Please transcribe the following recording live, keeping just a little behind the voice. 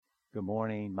Good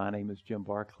morning. My name is Jim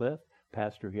Barcliff,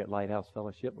 pastor here at Lighthouse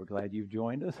Fellowship. We're glad you've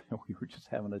joined us. We were just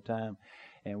having a time,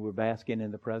 and we're basking in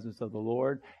the presence of the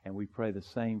Lord, and we pray the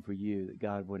same for you, that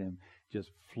God would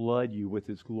just flood you with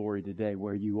His glory today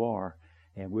where you are.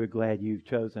 And we're glad you've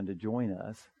chosen to join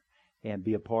us and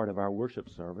be a part of our worship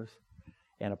service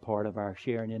and a part of our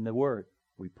sharing in the Word.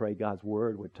 We pray God's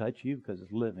Word would touch you because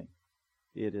it's living.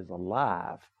 It is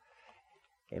alive.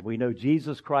 And we know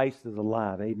Jesus Christ is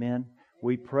alive. Amen.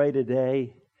 We pray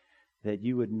today that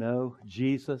you would know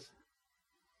Jesus,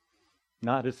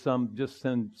 not as some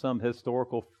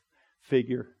historical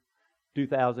figure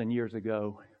 2,000 years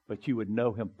ago, but you would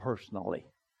know Him personally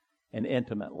and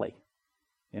intimately.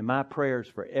 And my prayers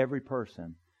for every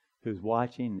person who's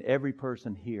watching, every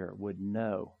person here would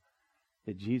know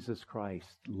that Jesus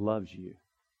Christ loves you.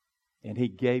 And He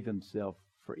gave Himself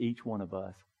for each one of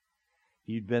us. If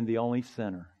you'd been the only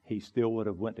sinner, He still would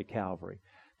have went to Calvary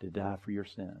to die for your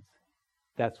sins.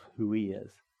 That's who He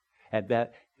is. And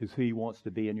that is who He wants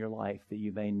to be in your life, that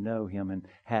you may know Him and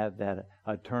have that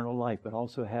eternal life, but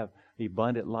also have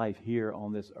abundant life here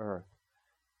on this earth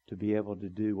to be able to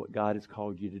do what God has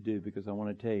called you to do. Because I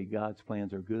want to tell you, God's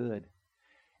plans are good.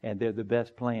 And they're the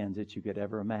best plans that you could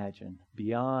ever imagine.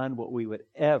 Beyond what we would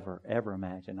ever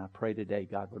imagine. I pray today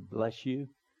God would bless you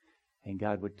and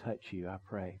God would touch you. I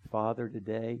pray. Father,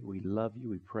 today we love you.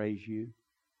 We praise you.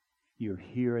 You're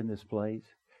here in this place.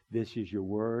 This is your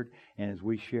word. And as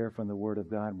we share from the word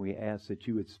of God, we ask that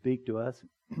you would speak to us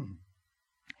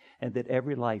and that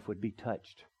every life would be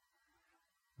touched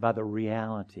by the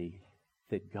reality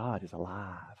that God is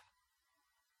alive,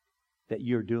 that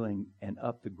you're doing and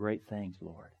up to great things,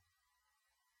 Lord.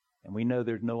 And we know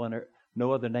there's no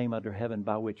other name under heaven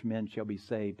by which men shall be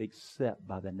saved except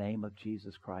by the name of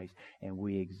Jesus Christ. And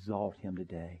we exalt Him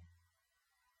today.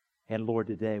 And Lord,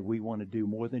 today we want to do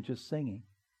more than just singing.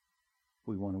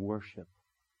 We want to worship.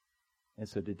 And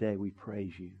so today we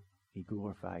praise you. We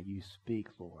glorify you. Speak,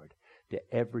 Lord, to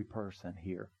every person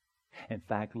here. In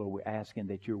fact, Lord, we're asking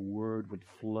that your word would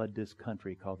flood this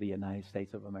country called the United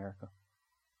States of America.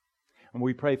 And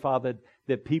we pray, Father,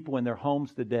 that people in their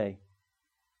homes today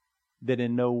that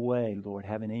in no way, Lord,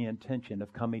 have any intention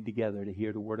of coming together to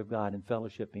hear the word of God and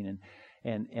fellowshipping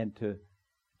and to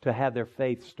have their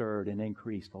faith stirred and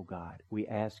increased, oh God. We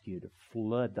ask you to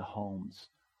flood the homes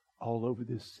all over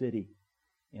this city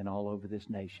and all over this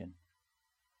nation.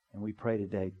 And we pray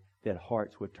today that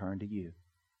hearts would turn to you.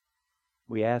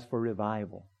 We ask for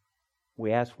revival.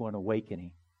 We ask for an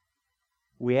awakening.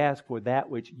 We ask for that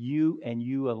which you and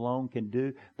you alone can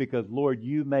do, because, Lord,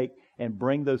 you make and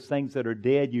bring those things that are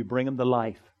dead, you bring them to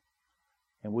life.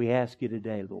 And we ask you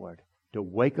today, Lord, to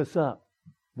wake us up.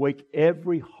 Wake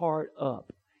every heart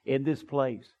up in this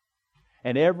place.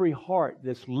 And every heart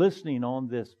that's listening on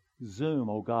this Zoom,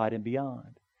 oh God, and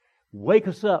beyond. Wake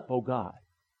us up, oh God.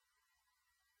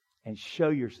 And show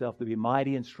yourself to be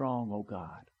mighty and strong, oh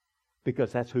God.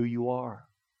 Because that's who you are.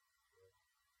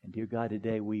 And dear God,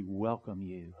 today we welcome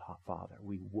you, Father.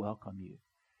 We welcome you.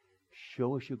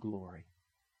 Show us your glory.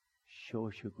 Show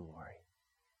us your glory.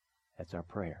 That's our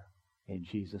prayer. In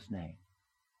Jesus' name.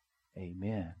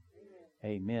 Amen.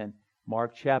 Amen.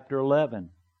 Mark chapter 11.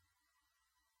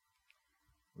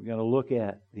 We're going to look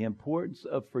at the importance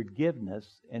of forgiveness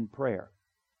in prayer.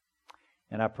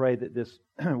 And I pray that this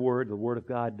word, the Word of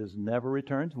God, does never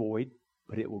return void,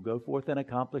 but it will go forth and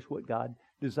accomplish what God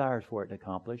desires for it to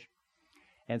accomplish.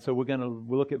 And so we're going to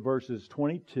look at verses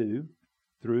 22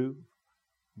 through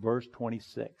verse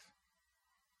 26.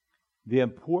 The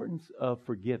importance of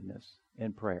forgiveness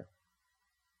in prayer.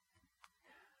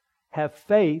 Have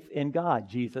faith in God,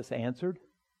 Jesus answered.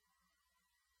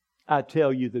 I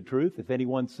tell you the truth, if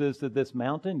anyone says to this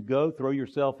mountain, go throw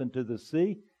yourself into the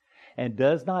sea, and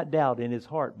does not doubt in his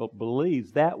heart, but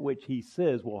believes that which he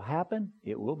says will happen,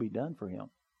 it will be done for him.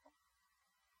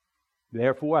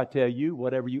 Therefore, I tell you,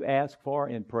 whatever you ask for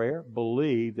in prayer,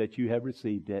 believe that you have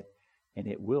received it, and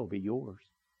it will be yours.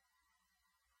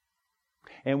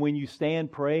 And when you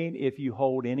stand praying, if you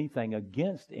hold anything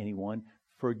against anyone,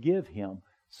 forgive him,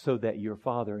 so that your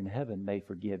Father in heaven may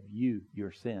forgive you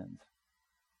your sins.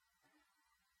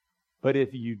 But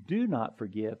if you do not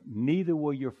forgive, neither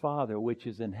will your Father which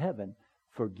is in heaven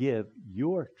forgive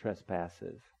your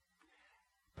trespasses.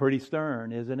 Pretty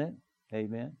stern, isn't it?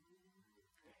 Amen.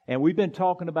 And we've been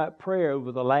talking about prayer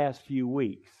over the last few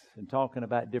weeks and talking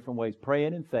about different ways.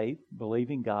 Praying in faith,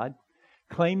 believing God,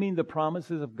 claiming the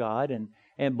promises of God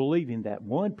and believing that.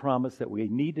 One promise that we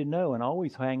need to know and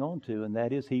always hang on to, and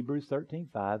that is Hebrews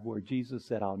 13:5, where Jesus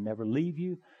said, I'll never leave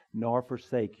you nor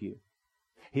forsake you.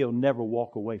 He'll never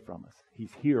walk away from us.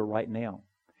 He's here right now.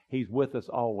 He's with us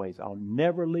always. I'll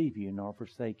never leave you nor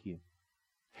forsake you.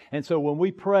 And so when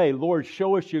we pray, Lord,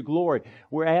 show us your glory,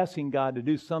 we're asking God to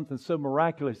do something so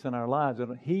miraculous in our lives that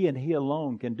He and He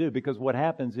alone can do. Because what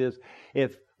happens is,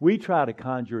 if we try to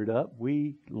conjure it up,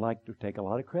 we like to take a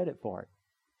lot of credit for it.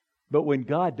 But when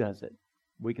God does it,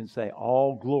 we can say,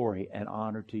 all glory and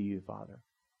honor to you, Father.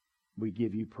 We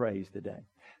give you praise today.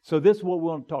 So this is what we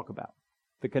want to talk about,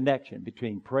 the connection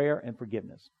between prayer and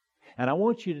forgiveness. And I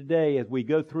want you today, as we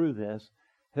go through this,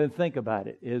 to think about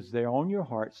it. Is there on your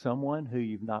heart someone who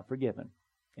you've not forgiven?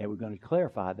 And we're going to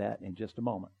clarify that in just a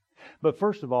moment. But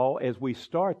first of all, as we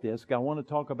start this, I want to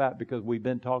talk about, because we've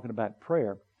been talking about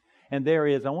prayer, and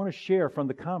I want to share from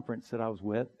the conference that I was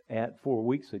with at 4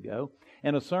 weeks ago,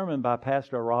 and a sermon by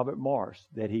Pastor Robert Morris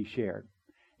that he shared.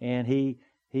 And he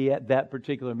at that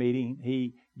particular meeting,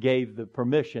 he gave the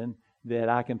permission that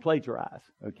I can plagiarize,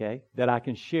 okay? That I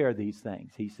can share these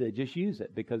things. He said, just use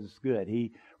it because it's good.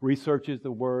 He researches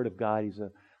the Word of God. He's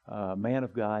a man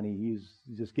of God, and he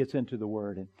just gets into the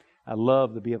Word. And I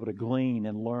love to be able to glean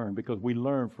and learn, because we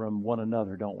learn from one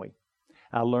another, don't we?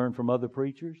 I learn from other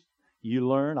preachers. You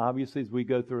learn, obviously, as we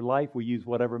go through life, we use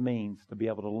whatever means to be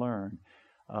able to learn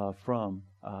from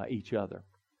each other.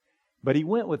 But he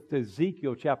went with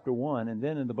Ezekiel chapter 1 and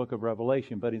then in the book of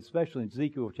Revelation, but especially in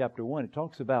Ezekiel chapter 1, it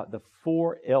talks about the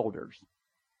 4 elders.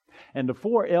 And the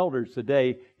 4 elders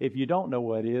today, if you don't know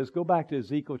what it is, go back to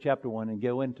Ezekiel chapter 1 and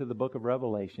go into the book of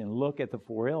Revelation and look at the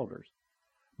 4 elders.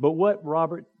 But what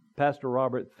Pastor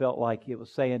Robert felt like it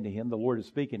was saying to him, the Lord is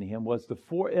speaking to him, was the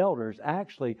 4 elders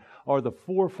actually are the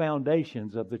 4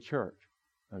 foundations of the church.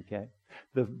 Okay?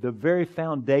 The very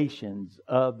foundations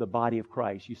of the body of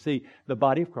Christ. You see, the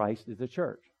body of Christ is the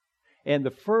church. And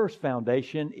the first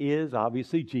foundation is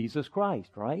obviously Jesus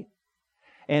Christ, right?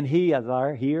 And He is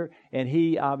here, and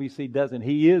He obviously doesn't.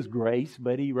 He is grace,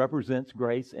 but He represents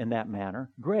grace in that manner.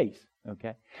 Grace,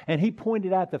 okay? And He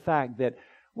pointed out the fact that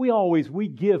we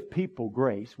give people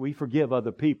grace. We forgive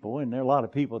other people, and there are a lot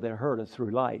of people that hurt us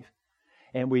through life.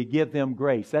 And we give them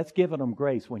grace. That's giving them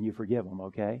grace when you forgive them,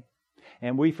 okay?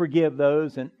 And we forgive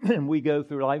those, and we go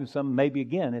through life. And maybe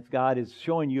again, if God is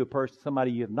showing you a person,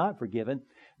 somebody you have not forgiven,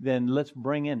 then let's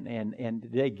bring in and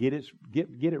today get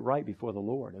it right before the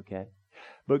Lord, okay?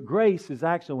 But grace is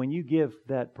actually when you give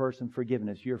that person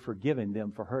forgiveness, you're forgiving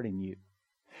them for hurting you.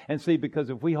 And see, because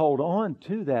if we hold on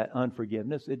to that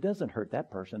unforgiveness, it doesn't hurt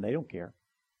that person. They don't care.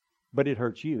 But it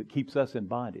hurts you. It keeps us in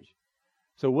bondage.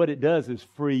 So what it does is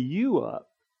free you up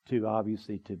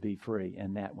to be free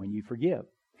in that when you forgive.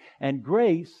 And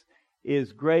grace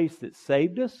is grace that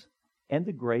saved us and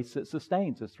the grace that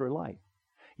sustains us through life.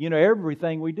 You know,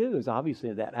 everything we do is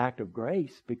obviously that act of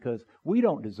grace because we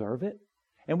don't deserve it.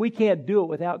 And we can't do it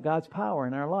without God's power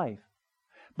in our life.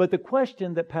 But the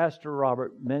question that Pastor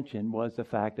Robert mentioned was the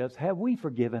fact of, have we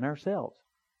forgiven ourselves?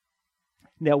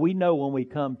 Now, we know when we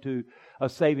come to a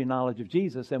saving knowledge of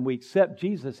Jesus and we accept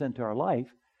Jesus into our life,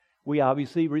 we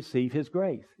obviously receive His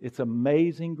grace. It's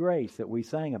amazing grace that we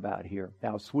sang about here.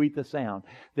 How sweet the sound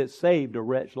that saved a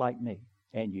wretch like me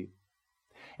and you.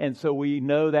 And so we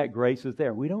know that grace is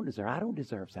there. I don't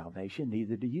deserve salvation,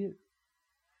 neither do you.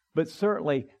 But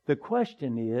certainly the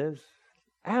question is,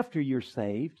 after you're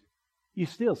saved, you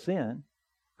still sin.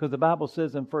 Because the Bible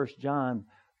says in 1 John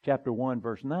chapter 1,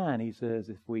 verse 9, he says,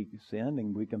 if we sin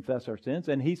and we confess our sins,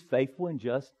 and He's faithful and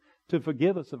just to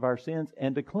forgive us of our sins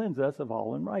and to cleanse us of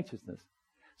all unrighteousness.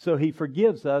 So He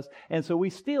forgives us, and so we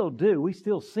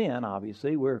still sin,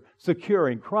 obviously. We're secure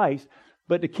in Christ.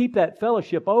 But to keep that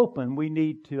fellowship open, we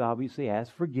need to obviously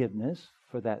ask forgiveness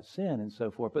for that sin and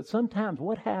so forth. But sometimes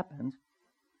what happens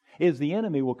is the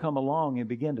enemy will come along and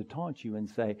begin to taunt you and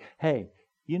say, hey,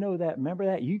 you know that, remember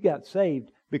that? You got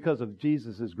saved because of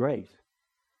Jesus' grace.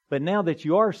 But now that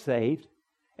you are saved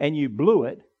and you blew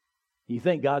it, you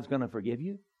think God's going to forgive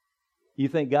you? You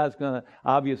think God's going to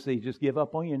obviously just give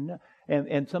up on you? No.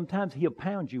 And sometimes He'll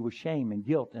pound you with shame and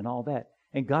guilt and all that.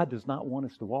 And God does not want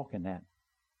us to walk in that.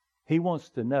 He wants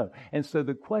to know. And so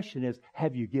the question is,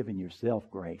 have you given yourself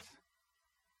grace?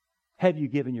 Have you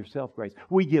given yourself grace?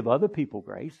 We give other people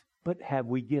grace, but have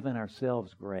we given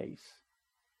ourselves grace?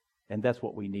 And that's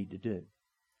what we need to do.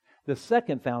 The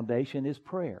second foundation is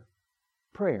prayer.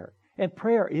 Prayer. And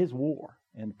prayer is war.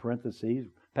 In parentheses,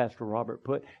 Pastor Robert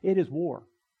put, it is war.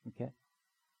 Okay?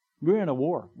 We're in a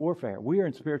warfare. We are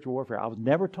in spiritual warfare. I was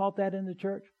never taught that in the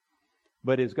church.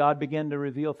 But as God began to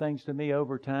reveal things to me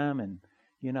over time, and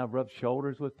I've rubbed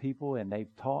shoulders with people, and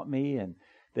they've taught me, and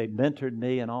they've mentored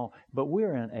me and all. But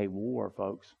we're in a war,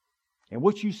 folks. And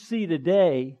what you see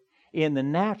today in the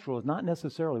natural is not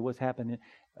necessarily what's happening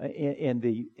in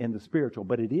the spiritual,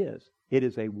 but it is. It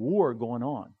is a war going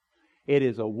on. It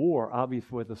is a war, obviously,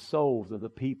 for the souls of the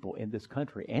people in this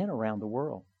country and around the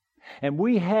world. And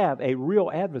we have a real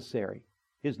adversary.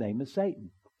 His name is Satan.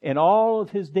 And all of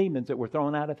his demons that were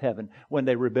thrown out of heaven when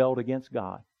they rebelled against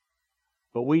God.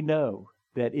 But we know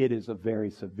that it is a very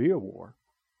severe war.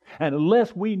 And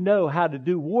unless we know how to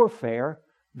do warfare,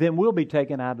 then we'll be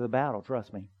taken out of the battle.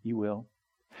 Trust me, you will.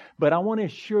 But I want to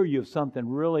assure you of something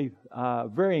really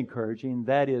very encouraging.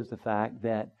 That is the fact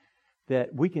that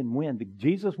we can win.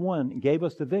 Jesus won and gave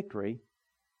us the victory.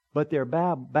 But there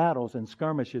are battles and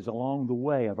skirmishes along the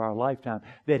way of our lifetime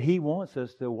that He wants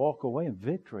us to walk away in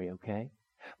victory, okay?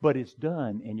 But it's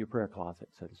done in your prayer closet,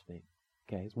 so to speak.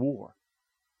 Okay, it's war.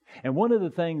 And one of the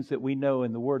things that we know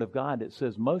in the Word of God that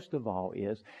says most of all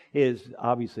is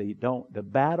obviously the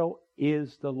battle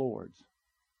is the Lord's.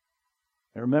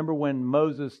 And remember when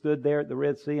Moses stood there at the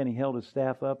Red Sea and he held his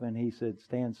staff up and he said,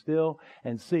 stand still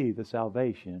and see the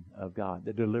salvation of God,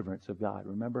 the deliverance of God.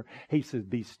 Remember? He says,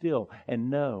 be still and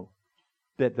know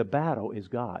that the battle is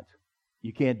God's.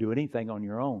 You can't do anything on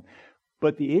your own.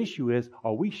 But the issue is,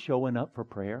 are we showing up for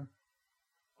prayer?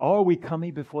 Are we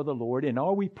coming before the Lord and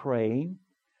are we praying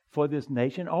for this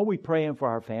nation? Are we praying for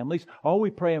our families? Are we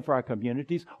praying for our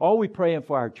communities? Are we praying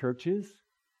for our churches?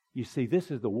 You see,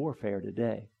 this is the warfare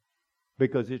today.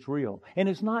 Because it's real. And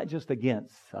it's not just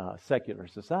against secular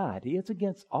society. It's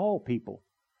against all people.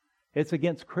 It's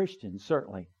against Christians,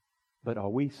 certainly. But are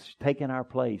we taking our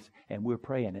place and we're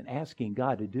praying and asking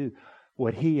God to do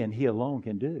what He and He alone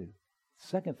can do?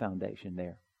 Second foundation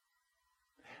there.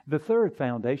 The third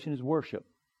foundation is worship.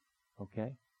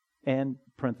 Okay? And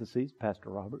parentheses,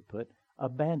 Pastor Robert put,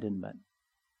 abandonment.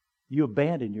 You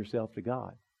abandon yourself to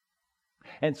God.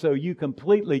 And so you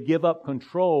completely give up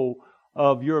control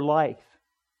of your life.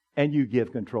 And you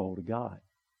give control to God.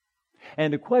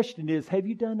 And the question is, have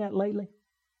you done that lately?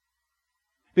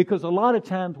 Because a lot of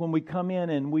times when we come in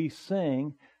and we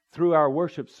sing through our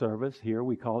worship service, here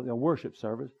we call it a worship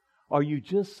service, are you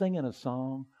just singing a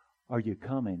song? Or are you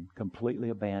coming completely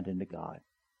abandoned to God?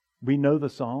 We know the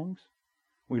songs.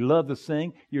 We love to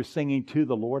sing. You're singing to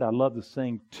the Lord. I love to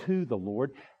sing to the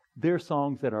Lord. There are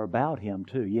songs that are about Him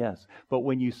too, yes. But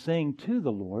when you sing to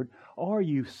the Lord, are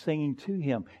you singing to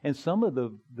Him? And some of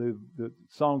the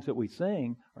songs that we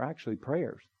sing are actually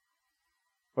prayers.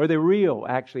 Or they're real,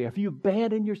 actually. Have you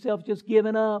abandoned yourself, just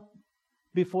given up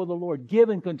before the Lord?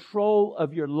 Given control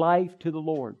of your life to the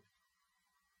Lord?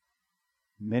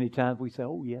 Many times we say,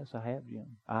 oh yes, I have,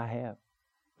 Jim. I have.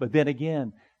 But then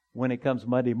again, when it comes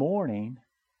Monday morning,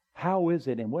 how is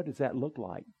it and what does that look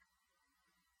like?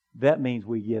 That means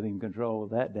we give Him control of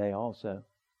that day also.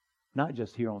 Not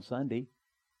just here on Sunday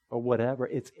or whatever.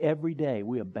 It's every day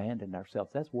we abandon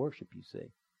ourselves. That's worship, you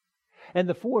see. And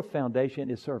the fourth foundation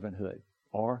is servanthood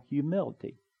or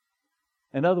humility.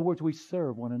 In other words, we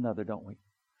serve one another, don't we?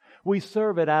 We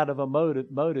serve it out of a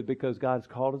motive because God's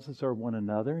called us to serve one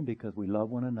another and because we love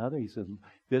one another. He says,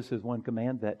 this is one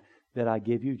command that I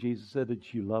give you. Jesus said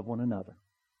that you love one another.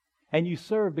 And you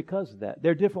serve because of that.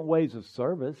 There are different ways of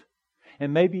service.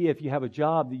 And maybe if you have a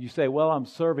job that you say, well, I'm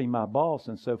serving my boss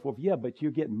and so forth. Yeah, but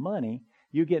you're getting money.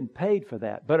 You're getting paid for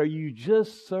that. But are you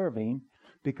just serving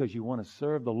because you want to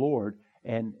serve the Lord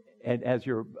and as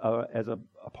a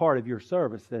part of your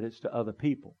service that it's to other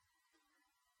people?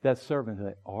 That's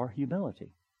servanthood or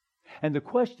humility. And the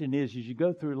question is, as you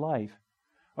go through life,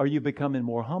 are you becoming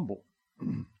more humble?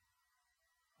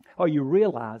 Are you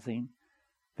realizing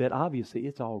that obviously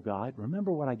it's all God?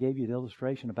 Remember what I gave you the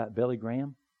illustration about Billy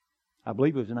Graham? I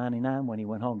believe it was 99 when he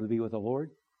went home to be with the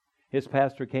Lord. His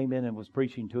pastor came in and was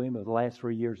preaching to him over the last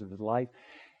 3 years of his life.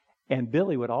 And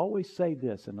Billy would always say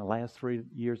this in the last 3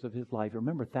 years of his life.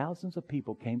 Remember, thousands of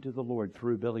people came to the Lord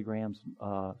through Billy Graham's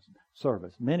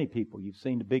service. Many people. You've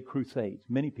seen the big crusades.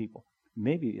 Many people.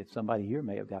 Maybe somebody here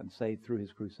may have gotten saved through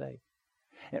his crusade.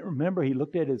 And remember, he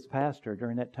looked at his pastor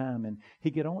during that time, and he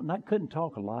couldn't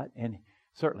talk a lot, and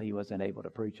certainly he wasn't able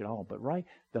to preach at all. But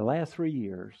the last 3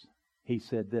 years, he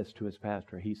said this to his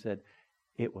pastor. He said,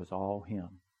 it was all Him.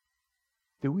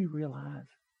 Do we realize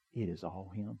it is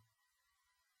all Him?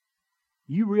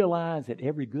 You realize that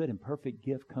every good and perfect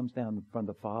gift comes down from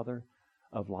the Father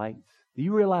of lights? Do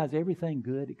you realize everything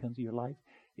good that comes to your life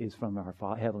is from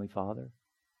our Heavenly Father?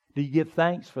 Do you give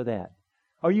thanks for that?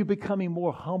 Are you becoming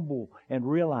more humble and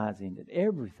realizing that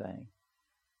everything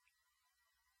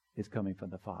is coming from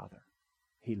the Father?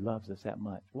 He loves us that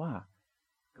much. Why?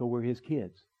 Because we're His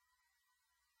kids.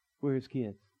 We're His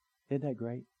kids. Isn't that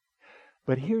great?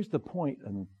 But here's the point.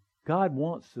 God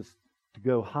wants us to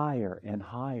go higher and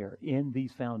higher in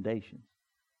these foundations.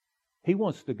 He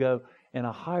wants to go in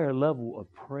a higher level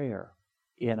of prayer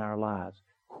in our lives,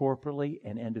 corporately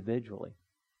and individually.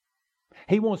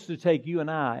 He wants to take you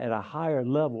and I at a higher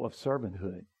level of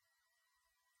servanthood.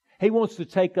 He wants to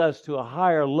take us to a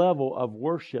higher level of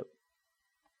worship.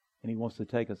 And He wants to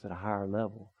take us at a higher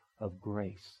level of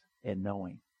grace and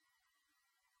knowing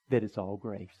that it's all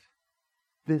grace.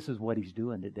 This is what He's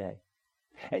doing today.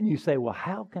 And you say, well,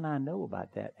 how can I know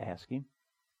about that? Ask Him.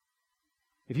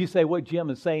 If you say what Jim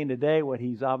is saying today, what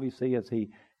he's obviously as he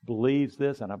believes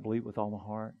this, and I believe with all my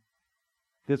heart,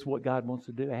 this is what God wants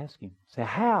to do, ask Him. Say,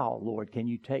 how, Lord, can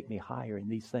you take me higher in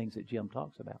these things that Jim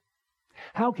talks about?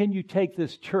 How can you take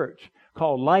this church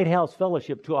called Lighthouse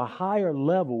Fellowship to a higher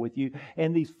level with you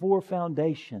and these 4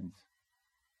 foundations?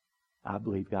 I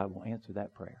believe God will answer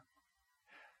that prayer.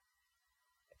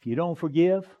 If you don't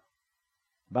forgive,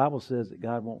 the Bible says that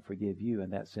God won't forgive you in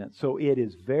that sense. So it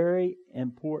is very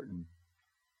important.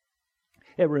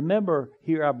 And remember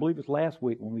here, I believe it was last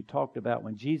week when we talked about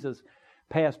when Jesus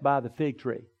passed by the fig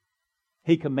tree.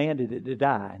 He commanded it to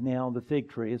die. Now the fig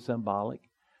tree is symbolic.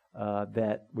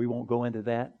 That we won't go into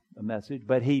that message,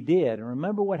 but He did. And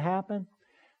remember what happened?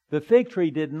 The fig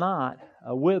tree did not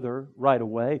wither right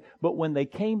away, but when they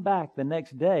came back the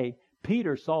next day,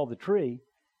 Peter saw the tree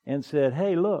and said,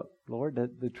 hey, look, Lord,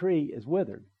 the tree is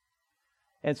withered.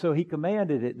 And so He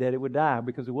commanded it that it would die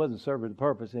because it wasn't serving the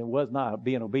purpose, and it was not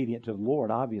being obedient to the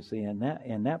Lord, obviously, in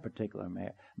that particular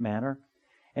manner.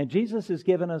 And Jesus has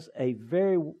given us a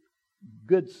very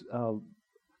good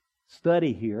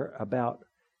study here about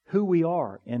who we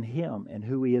are in Him and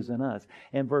who He is in us.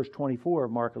 In verse 24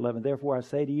 of Mark 11, therefore I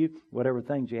say to you, whatever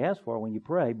things you ask for when you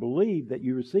pray, believe that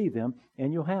you receive them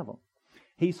and you'll have them.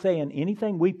 He's saying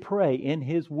anything we pray in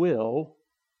His will,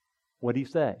 what'd He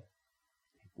say?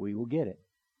 We will get it.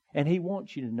 And He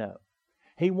wants you to know.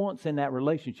 He wants in that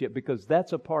relationship, because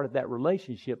that's a part of that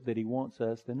relationship that He wants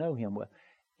us to know Him with.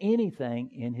 Anything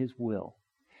in His will.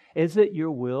 Is it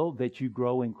your will that you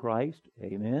grow in Christ?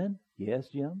 Amen. Yes,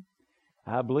 Jim.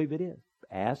 I believe it is.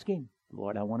 Ask Him,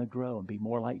 Lord, I want to grow and be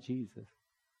more like Jesus.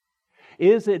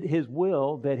 Is it His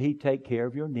will that He take care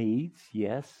of your needs?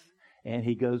 Yes. And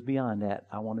He goes beyond that.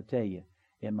 I want to tell you,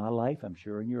 in my life, I'm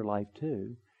sure in your life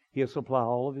too, He'll supply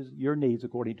all of your needs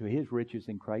according to His riches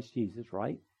in Christ Jesus,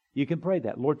 right? You can pray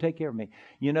that. Lord, take care of me.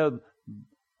 You know,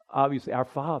 obviously, our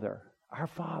Father,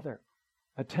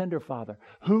 a tender Father,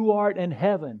 who art in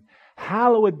heaven,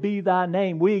 hallowed be Thy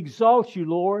name. We exalt You,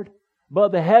 Lord,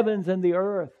 above the heavens and the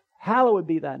earth. Hallowed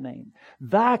be Thy name.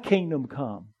 Thy kingdom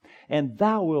come, and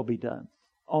Thy will be done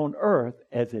on earth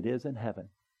as it is in heaven.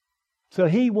 So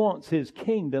He wants His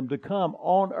kingdom to come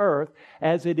on earth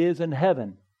as it is in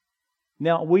heaven.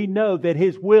 Now, we know that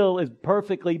His will is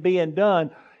perfectly being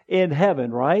done in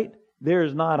heaven, right? There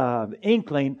is not an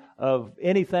inkling of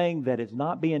anything that is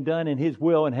not being done in His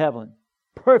will in heaven.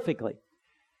 Perfectly.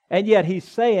 And yet He's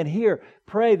saying here,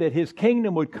 pray that His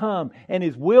kingdom would come and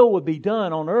His will would be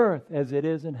done on earth as it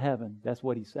is in heaven. That's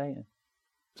what He's saying.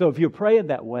 So if you're praying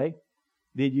that way,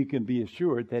 then you can be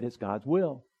assured that it's God's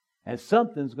will. And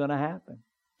something's going to happen.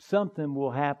 Something will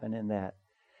happen in that.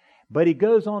 But He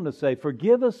goes on to say,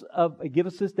 give us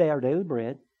this day our daily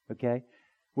bread. Okay?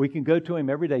 We can go to Him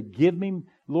every day. Give me,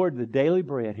 Lord, the daily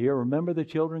bread here. Remember the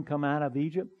children come out of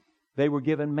Egypt? They were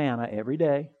given manna every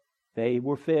day. They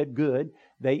were fed good.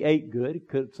 They ate good.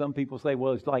 Some people say,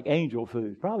 well, it's like angel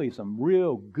food. Probably some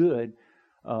real good,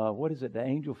 the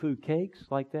angel food cakes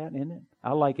like that, isn't it?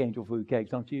 I like angel food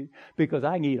cakes, don't you? Because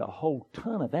I can eat a whole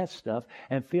ton of that stuff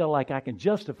and feel like I can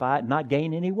justify it and not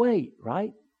gain any weight,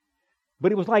 right?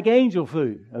 But it was like angel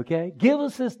food, okay? Give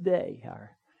us this day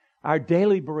our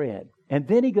daily bread. And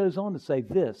then He goes on to say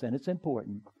this, and it's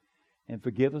important. And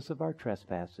forgive us of our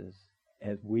trespasses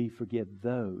as we forgive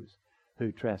those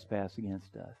who trespass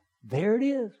against us. There it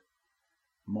is.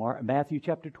 Matthew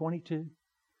chapter 22.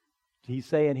 He's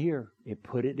saying here,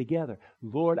 put it together.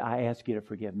 Lord, I ask You to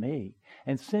forgive me.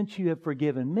 And since You have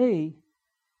forgiven me,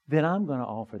 then I'm going to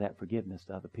offer that forgiveness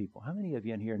to other people. How many of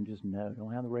you in here and just know,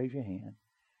 don't have to raise your hand,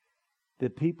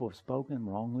 that people have spoken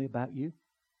wrongly about you?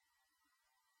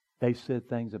 They've said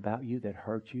things about you that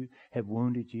hurt you, have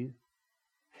wounded you.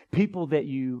 People that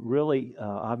you really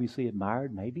obviously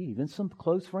admired, maybe even some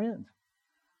close friends.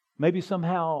 Maybe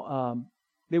somehow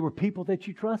they were people that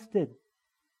you trusted.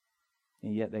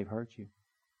 And yet they've hurt you.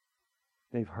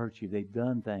 They've hurt you. They've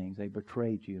done things. They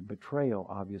betrayed you. And betrayal,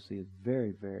 obviously, is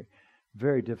very, very,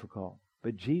 very difficult.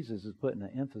 But Jesus is putting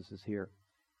an emphasis here.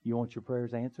 You want your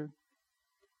prayers answered?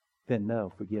 Then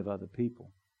no, forgive other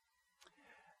people.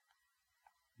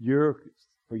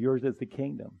 For yours is the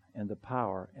kingdom and the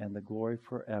power and the glory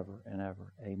forever and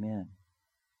ever. Amen.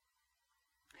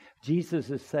 Jesus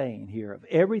is saying here, of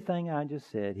everything I just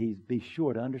said, be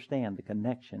sure to understand the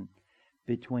connection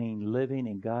between living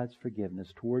in God's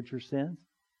forgiveness towards your sins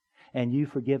and you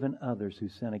forgiving others who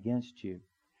sin against you.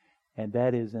 And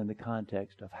that is in the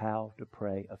context of how to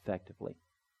pray effectively.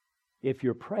 If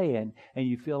you're praying and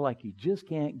you feel like you just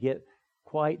can't get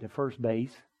quite to first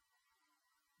base,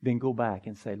 then go back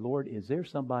and say, Lord, is there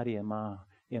somebody in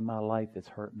my life that's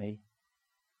hurt me?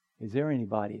 Is there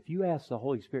anybody? If you ask the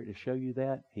Holy Spirit to show you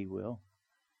that, He will.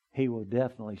 He will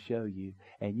definitely show you.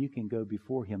 And you can go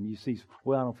before Him. You see,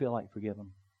 well, I don't feel like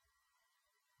forgiving.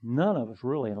 None of us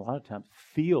really, and a lot of times,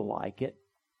 feel like it.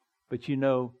 But you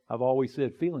know, I've always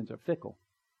said feelings are fickle.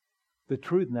 The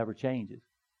truth never changes.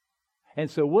 And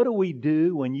so what do we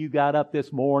do when you got up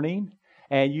this morning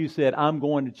and you said, I'm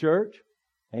going to church?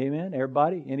 Amen?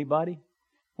 Everybody? Anybody?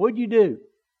 What'd you do?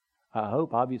 I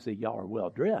hope, obviously, y'all are well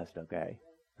dressed, okay?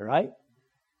 Right?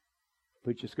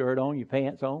 Put your skirt on, your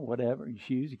pants on, whatever, your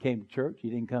shoes. You came to church.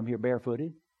 You didn't come here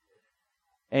barefooted.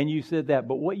 And you said that.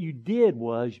 But what you did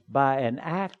was, by an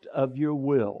act of your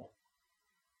will,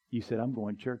 you said, I'm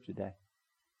going to church today.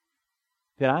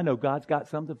 Then I know God's got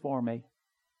something for me.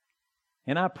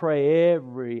 And I pray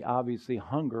every, obviously,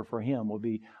 hunger for Him will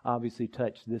be obviously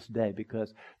touched this day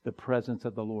because the presence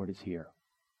of the Lord is here.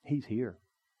 He's here.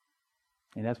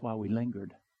 And that's why we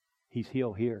lingered. He's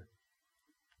still here.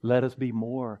 Let us be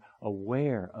more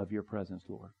aware of your presence,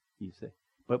 Lord, you say.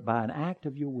 But by an act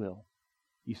of your will,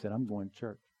 you said, I'm going to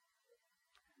church.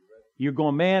 You're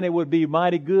going, man, it would be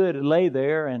mighty good to lay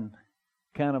there and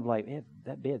kind of like,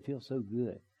 that bed feels so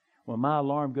good. When my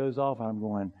alarm goes off, I'm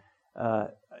going,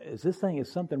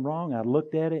 is something wrong? I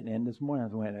looked at it, and this morning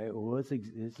I went, well,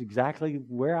 it's exactly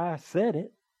where I said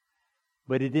it,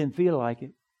 but it didn't feel like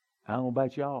it. I don't know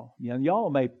about y'all. You know,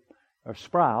 y'all are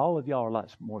spry. All of y'all are a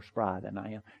lot more spry than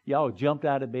I am. Y'all jumped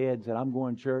out of bed and said, I'm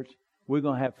going to church. We're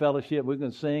going to have fellowship. We're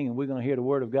going to sing, and we're going to hear the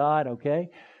Word of God, okay?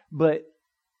 But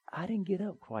I didn't get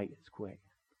up quite as quick.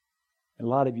 And a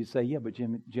lot of you say, yeah, but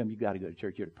Jim, you got to go to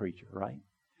church. You're the preacher, right?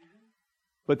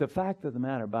 But the fact of the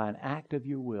matter, by an act of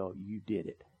your will, you did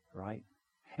it, right?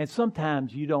 And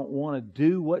sometimes you don't want to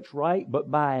do what's right, but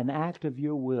by an act of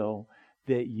your will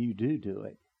that you do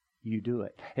it, you do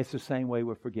it. It's the same way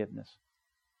with forgiveness.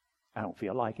 I don't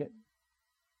feel like it.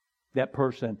 That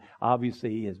person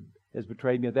obviously has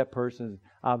betrayed me. That person is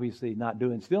obviously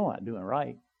still not doing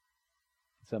right.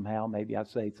 Somehow, maybe I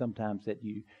say sometimes that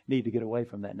you need to get away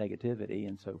from that negativity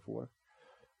and so forth.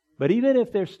 But even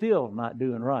if they're still not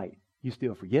doing right, you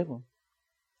still forgive them.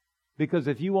 Because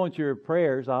if you want your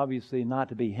prayers, obviously, not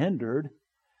to be hindered,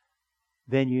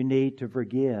 then you need to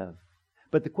forgive.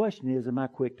 But the question is, am I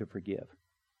quick to forgive?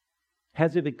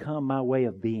 Has it become my way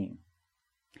of being?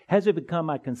 Has it become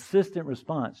my consistent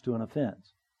response to an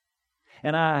offense?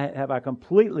 And have I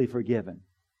completely forgiven?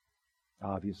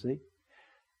 Obviously.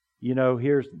 You know,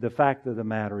 here's the fact of the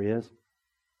matter is,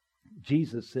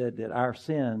 Jesus said that our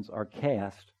sins are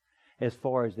cast as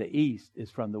far as the east is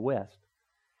from the west.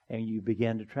 And you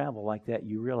begin to travel like that,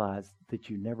 you realize that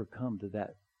you never come to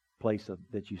that place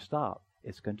that you stop.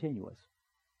 It's continuous.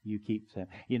 You keep saying,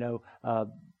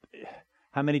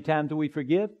 how many times do we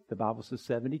forgive? The Bible says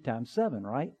 70 times 7,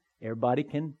 right? Everybody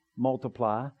can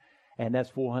multiply, and that's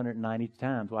 490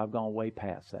 times. Well, I've gone way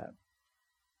past that.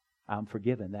 I'm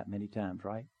forgiven that many times,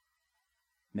 right?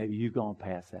 Maybe you've gone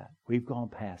past that. We've gone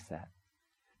past that.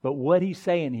 But what he's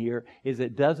saying here is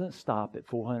it doesn't stop at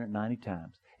 490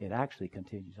 times. It actually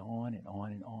continues on and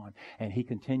on and on. And He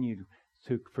continued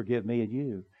to forgive me and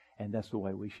you. And that's the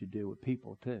way we should do with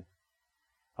people too.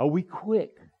 Are we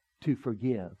quick to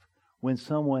forgive when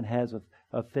someone has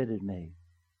offended me?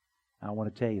 I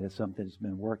want to tell you that's something that's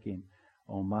been working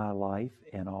on my life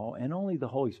and all. And only the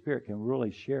Holy Spirit can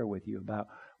really share with you about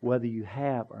whether you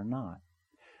have or not.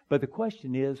 But the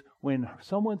question is, when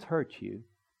someone's hurt you,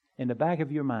 in the back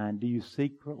of your mind, do you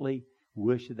secretly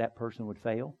wish that person would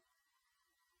fail?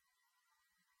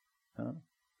 Huh?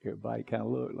 Everybody kind of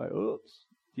looked like, oops,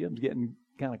 Jim's getting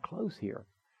kind of close here.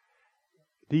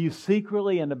 Do you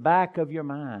secretly in the back of your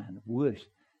mind wish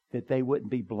that they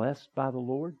wouldn't be blessed by the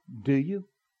Lord? Do you?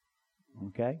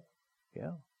 Okay.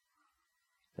 Yeah.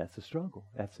 That's the struggle.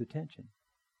 That's the tension.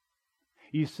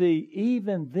 You see,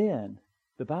 even then,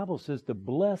 the Bible says to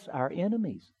bless our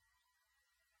enemies.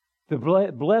 To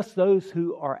bless those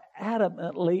who are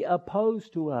adamantly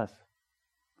opposed to us.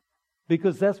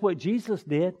 Because that's what Jesus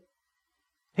did.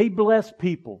 He blessed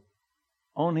people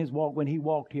on His walk when He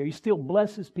walked here. He still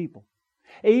blesses people.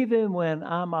 Even when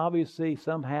I'm obviously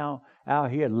somehow out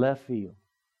here left field.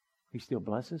 He still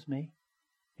blesses me.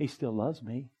 He still loves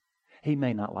me. He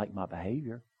may not like my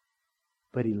behavior,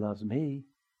 but He loves me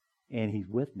and He's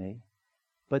with me.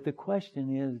 But the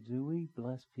question is, do we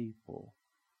bless people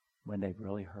when they've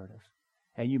really hurt us?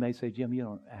 And you may say, Jim, you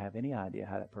don't have any idea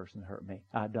how that person hurt me.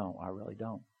 I don't. I really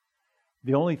don't.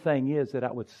 The only thing is that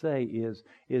I would say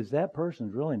is that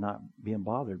person's really not being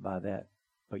bothered by that,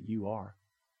 but you are.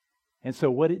 And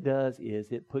so what it does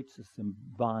is it puts us in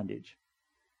bondage.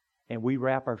 And we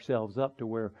wrap ourselves up to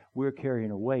where we're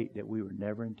carrying a weight that we were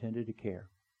never intended to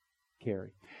carry.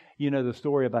 You know the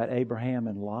story about Abraham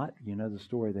and Lot? You know the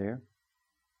story there?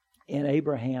 And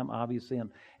Abraham, obviously,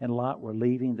 and Lot were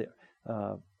leaving the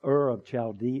Ur of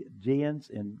Chaldeans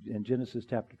in Genesis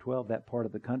chapter 12, that part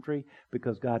of the country,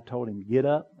 because God told him, get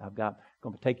up, I'm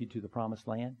going to take you to the promised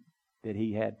land that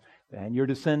he had, and your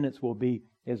descendants will be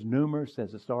as numerous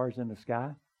as the stars in the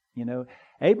sky. You know,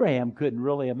 Abraham couldn't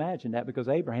really imagine that because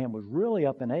Abraham was really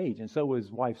up in age, and so was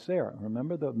his wife Sarah.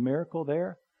 Remember the miracle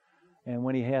there? And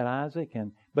when he had Isaac,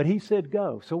 but he said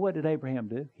go. So what did Abraham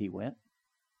do? He went.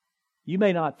 You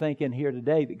may not think in here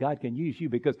today that God can use you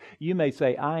because you may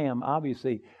say, I'm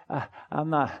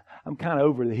kind of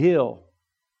over the hill,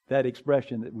 that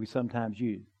expression that we sometimes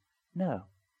use. No,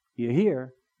 you're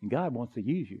here and God wants to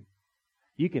use you.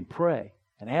 You can pray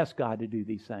and ask God to do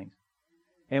these things.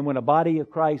 And when a body of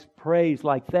Christ prays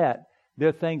like that, there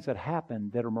are things that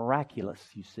happen that are miraculous,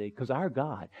 you see, because our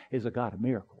God is a God of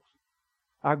miracles.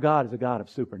 Our God is a God of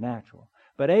supernatural.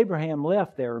 But Abraham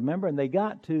left there, remember, and they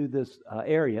got to this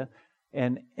area,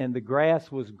 and the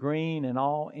grass was green and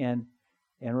all, and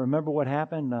remember what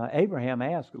happened? Abraham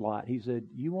asked Lot, he said,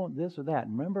 you want this or that?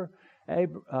 And remember,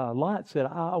 Lot said,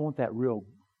 I want that real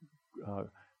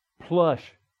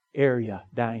plush area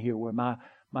down here where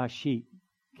my sheep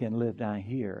can live down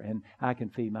here, and I can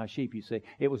feed my sheep, you see.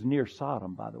 It was near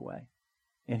Sodom, by the way.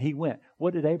 And he went.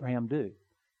 What did Abraham do?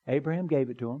 Abraham gave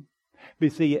it to him. But you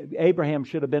see, Abraham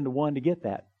should have been the one to get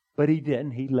that. But he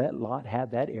didn't. He let Lot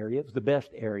have that area. It was the best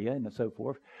area and so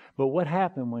forth. But what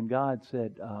happened when God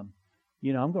said, I'm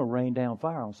going to rain down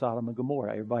fire on Sodom and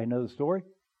Gomorrah? Everybody know the story?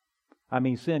 I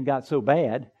mean, sin got so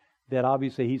bad that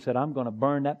obviously he said, I'm going to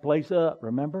burn that place up,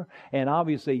 remember? And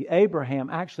obviously Abraham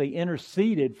actually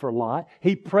interceded for Lot.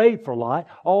 He prayed for Lot,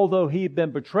 although he had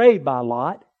been betrayed by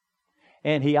Lot.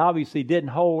 And he obviously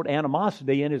didn't hold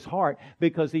animosity in his heart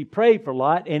because he prayed for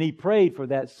Lot and he prayed for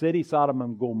that city, Sodom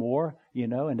and Gomorrah,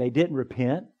 and they didn't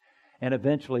repent. And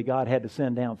eventually God had to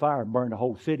send down fire and burn the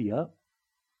whole city up.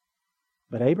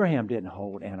 But Abraham didn't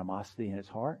hold animosity in his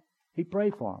heart. He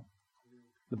prayed for them.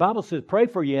 The Bible says, pray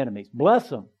for your enemies. Bless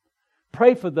them.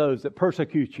 Pray for those that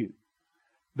persecute you.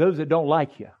 Those that don't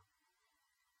like you.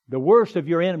 The worst of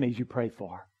your enemies you pray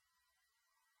for.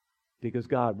 Because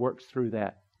God works through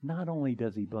that. Not only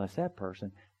does He bless that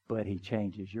person, but He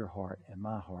changes your heart and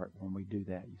my heart when we do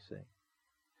that, you see.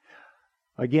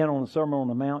 Again, on the Sermon on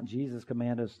the Mount, Jesus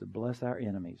commanded us to bless our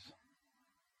enemies.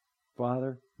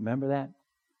 Father, remember that?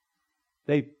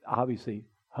 They obviously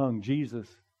hung Jesus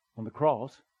on the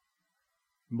cross.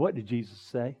 And what did Jesus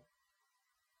say?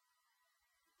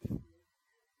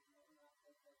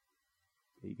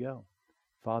 There you go.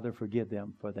 Father, forgive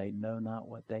them, for they know not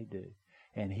what they do.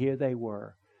 And here they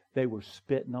were. They were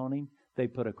spitting on Him. They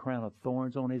put a crown of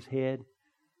thorns on His head.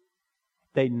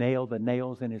 They nailed the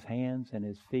nails in His hands and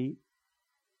His feet.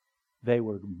 They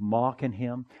were mocking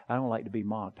Him. I don't like to be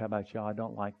mocked. How about y'all? I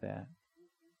don't like that.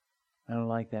 I don't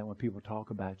like that when people talk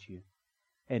about you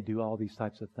and do all these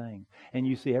types of things. And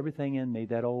you see everything in me,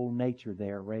 that old nature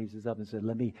there raises up and says,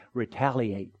 let me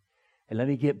retaliate and let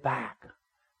me get back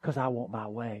because I want my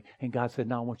way. And God said,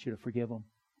 no, I want you to forgive them.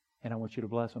 And I want you to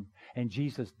bless them. And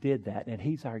Jesus did that. And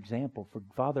He's our example. For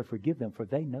Father, forgive them, for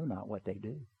they know not what they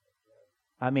do.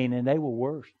 I mean, and they were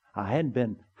worse. I hadn't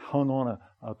been hung on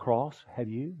a cross. Have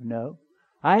you? No.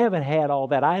 I haven't had all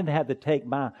that. I hadn't had to take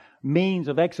my means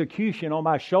of execution on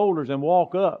my shoulders and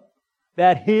walk up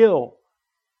that hill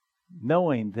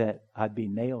knowing that I'd be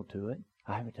nailed to it.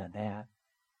 I haven't done that.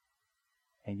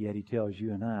 And yet He tells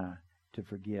you and I to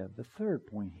forgive. The third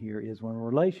point here is when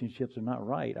relationships are not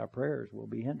right, our prayers will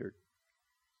be hindered.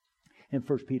 In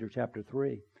 1 Peter chapter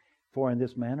 3, for in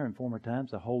this manner in former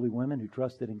times the holy women who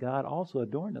trusted in God also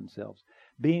adorned themselves,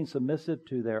 being submissive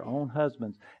to their own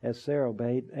husbands, as Sarah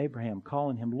obeyed Abraham,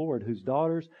 calling him Lord, whose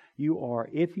daughters you are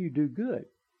if you do good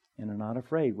and are not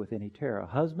afraid with any terror.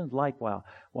 Husbands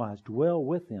likewise dwell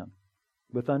with them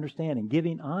with understanding,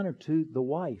 giving honor to the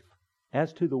wife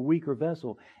as to the weaker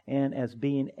vessel, and as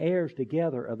being heirs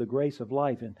together of the grace of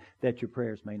life, and that your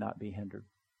prayers may not be hindered.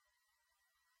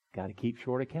 Got to keep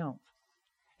short accounts.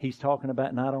 He's talking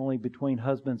about not only between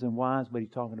husbands and wives, but He's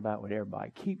talking about with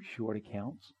everybody. Keep short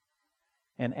accounts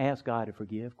and ask God to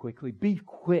forgive quickly. Be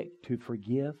quick to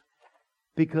forgive,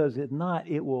 because if not,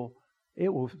 it will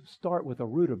it will start with a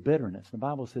root of bitterness. The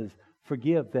Bible says,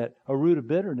 forgive, that a root of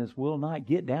bitterness will not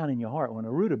get down in your heart. When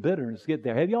a root of bitterness get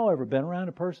there, have y'all ever been around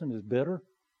a person that's bitter?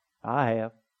 I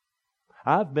have.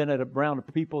 I've been around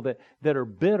people that are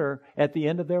bitter at the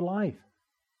end of their life.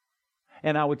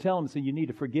 And I would tell them, you need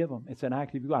to forgive them. It's an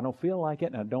act of you. I don't feel like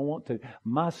it, and I don't want to.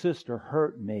 My sister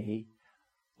hurt me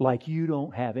like you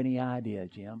don't have any idea,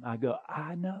 Jim. I go,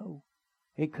 I know.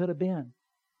 It could have been.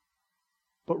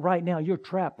 But right now, you're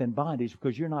trapped in bondage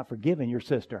because you're not forgiving your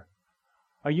sister.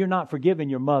 Or you're not forgiving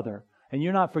your mother. And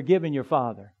you're not forgiving your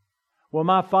father. Well,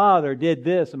 my father did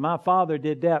this, and my father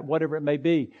did that, whatever it may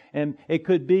be. And it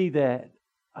could be that,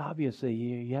 obviously,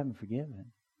 you haven't forgiven.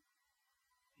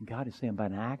 And God is saying, by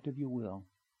an act of your will,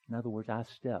 in other words, I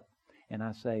step and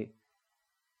I say,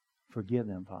 forgive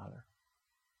them, Father.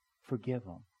 Forgive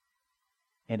them.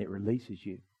 And it releases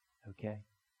you. Okay?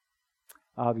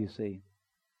 Obviously,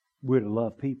 we're to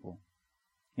love people.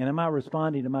 And am I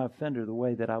responding to my offender the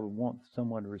way that I would want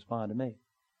someone to respond to me?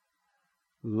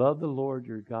 Love the Lord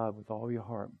your God with all your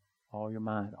heart, all your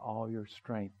mind, all your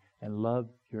strength. And love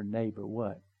your neighbor,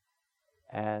 what?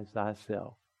 As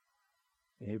thyself.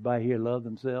 Anybody here love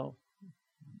themselves?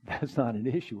 That's not an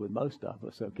issue with most of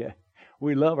us, okay?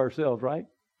 We love ourselves, right?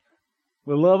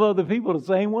 We love other people the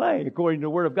same way, according to the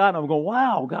Word of God. And I'm going,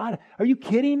 wow, God, are you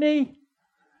kidding me?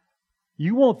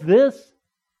 You want this?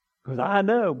 Because I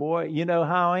know, boy, you know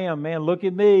how I am, man. Look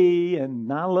at me,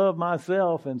 and I love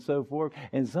myself, and so forth.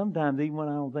 And sometimes, even when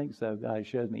I don't think so, God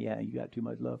shows me, yeah, you got too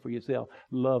much love for yourself.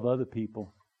 Love other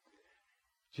people.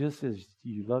 Just as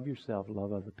you love yourself,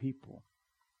 love other people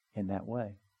in that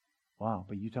way. Wow,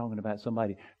 but you're talking about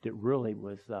somebody that really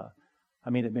was,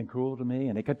 they've been cruel to me,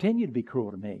 and they continue to be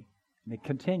cruel to me. And they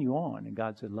continue on, and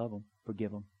God said, love them,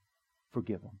 forgive them,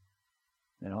 forgive them.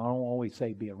 And I don't always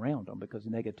say be around them, because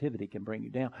negativity can bring you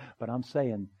down. But I'm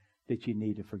saying that you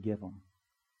need to forgive them.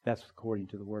 That's according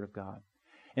to the Word of God.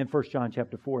 In 1 John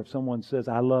chapter 4, if someone says,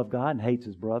 I love God and hates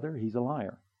his brother, he's a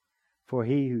liar. For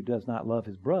he who does not love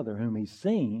his brother whom he's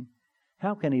seen,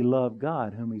 how can he love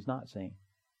God whom he's not seen?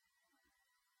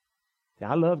 See,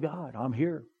 I love God. I'm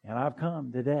here, and I've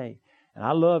come today. And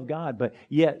I love God, but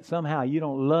yet somehow you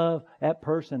don't love that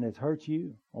person that's hurt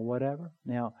you or whatever.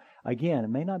 Now, again, it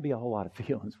may not be a whole lot of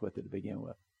feelings with it to begin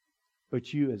with.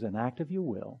 But you, as an act of your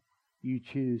will, you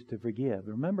choose to forgive.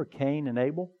 Remember Cain and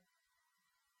Abel?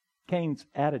 Cain's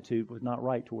attitude was not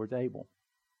right towards Abel.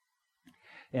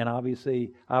 And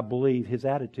obviously, I believe his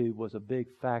attitude was a big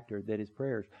factor that his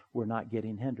prayers were not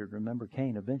getting hindered. Remember,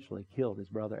 Cain eventually killed his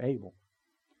brother Abel.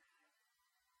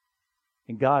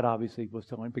 And God obviously was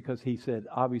telling him, because he said,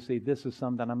 obviously, this is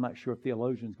something I'm not sure if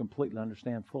theologians completely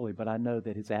understand fully, but I know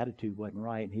that his attitude wasn't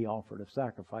right, and he offered a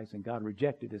sacrifice, and God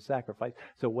rejected his sacrifice.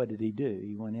 So what did he do?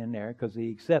 He went in there, because he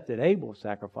accepted Abel's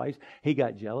sacrifice. He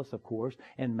got jealous, of course,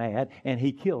 and mad, and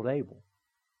he killed Abel.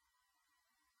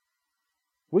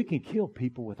 We can kill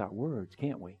people with our words,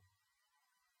 can't we?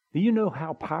 Do you know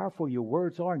how powerful your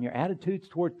words are and your attitudes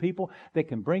towards people that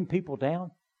can bring people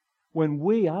down? When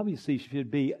we obviously should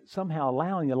be somehow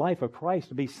allowing the life of Christ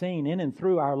to be seen in and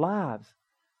through our lives.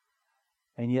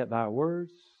 And yet by our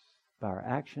words, by our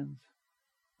actions,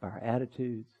 by our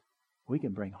attitudes, we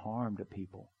can bring harm to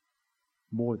people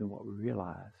more than what we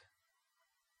realize.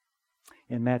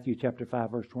 In Matthew chapter 5,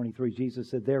 verse 23,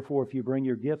 Jesus said, therefore, if you bring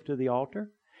your gift to the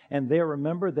altar, and there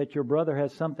remember that your brother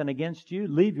has something against you,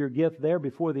 leave your gift there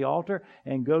before the altar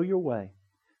and go your way.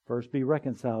 First be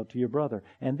reconciled to your brother,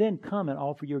 and then come and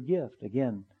offer your gift.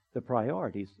 Again, the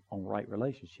priorities on right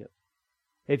relationship.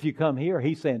 If you come here,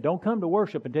 he's saying, don't come to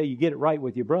worship until you get it right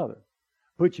with your brother.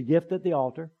 Put your gift at the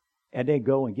altar, and then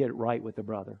go and get it right with the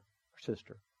brother, or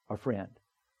sister, or friend,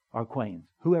 or acquaintance,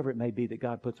 whoever it may be that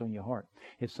God puts on your heart.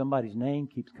 If somebody's name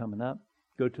keeps coming up,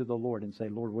 go to the Lord and say,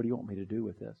 Lord, what do you want me to do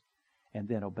with this? And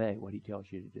then obey what He tells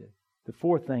you to do. The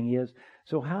fourth thing is,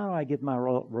 so how do I get my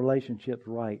relationships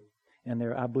right? And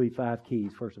there are, I believe, 5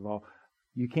 keys. First of all,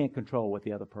 you can't control what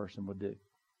the other person will do.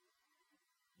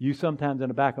 You sometimes, in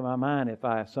the back of my mind, if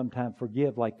I sometimes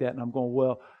forgive like that, and I'm going,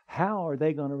 well, how are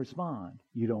they going to respond?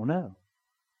 You don't know.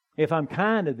 If I'm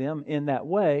kind to them in that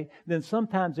way, then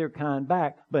sometimes they're kind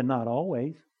back, but not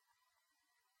always.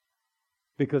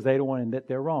 Because they don't want to admit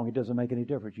they're wrong. It doesn't make any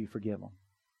difference. You forgive them.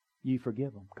 You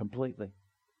forgive them completely.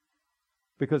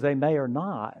 Because they may or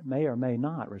may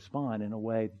not respond in a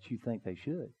way that you think they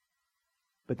should.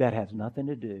 But that has nothing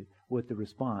to do with the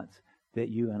response that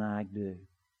you and I do.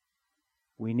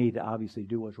 We need to obviously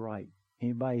do what's right.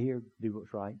 Anybody here do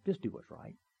what's right? Just do what's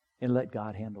right. And let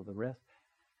God handle the rest.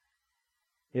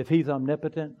 If He's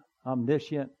omnipotent,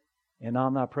 omniscient, and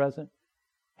omnipresent,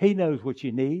 He knows what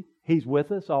you need. He's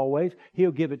with us always.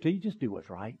 He'll give it to you. Just do what's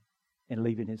right. and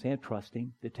leave it in His hand, trust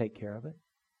Him to take care of it.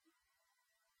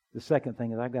 The second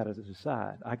thing is I've got to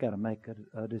decide. I've got to make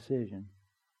a decision.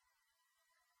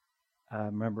 I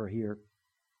remember here,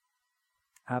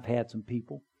 I've had some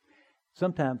people.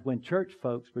 Sometimes when church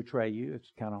folks betray you,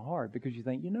 it's kind of hard because you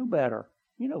think, you know better.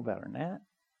 You know better than that.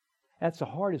 That's the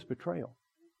hardest betrayal.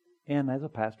 And as a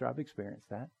pastor, I've experienced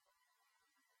that.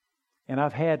 And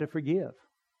I've had to forgive.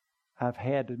 I've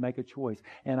had to make a choice.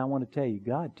 And I want to tell you,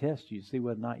 God tests you to see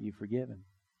whether or not you've forgiven.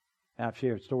 I've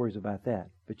shared stories about that.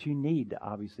 But you need to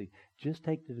obviously just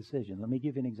take the decision. Let me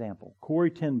give you an example.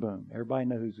 Corrie ten Boom. Everybody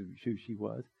knows who she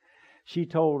was. She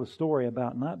told a story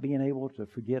about not being able to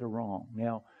forget a wrong.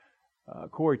 Now,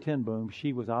 Corrie ten Boom,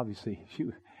 she was obviously,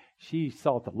 she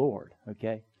sought the Lord,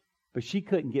 okay? But she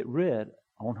couldn't get rid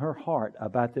on her heart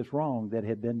about this wrong that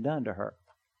had been done to her.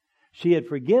 She had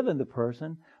forgiven the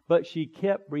person, but she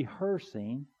kept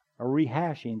rehearsing or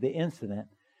rehashing the incident,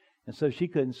 and so she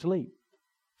couldn't sleep.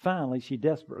 Finally, she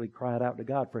desperately cried out to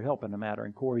God for help in the matter,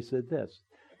 and Corrie said this.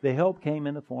 The help came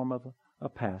in the form of a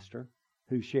pastor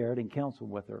who shared and counseled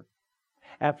with her.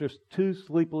 After 2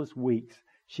 sleepless weeks,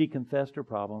 she confessed her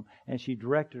problem, and she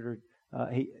directed her.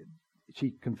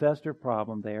 She confessed her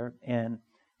problem there, and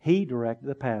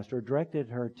the pastor directed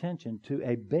her attention to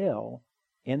a bell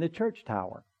in the church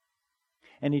tower.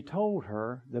 And he told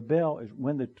her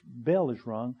when the bell is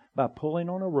rung by pulling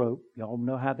on a rope. Y'all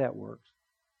know how that works.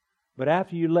 But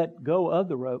after you let go of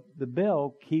the rope, the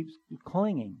bell keeps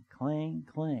clinging,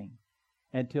 cling,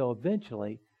 until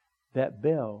eventually that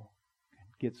bell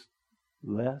gets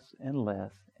less and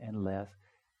less and less,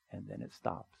 and then it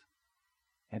stops.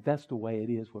 And that's the way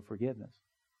it is with forgiveness.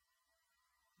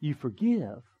 You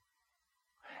forgive,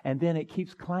 and then it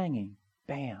keeps clanging.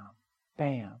 Bam,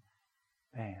 bam,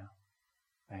 bam,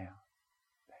 bam,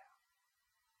 bam.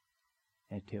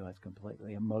 Until it's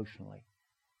completely, emotionally,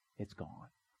 it's gone.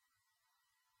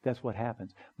 That's what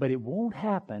happens. But it won't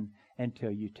happen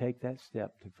until you take that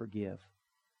step to forgive.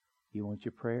 You want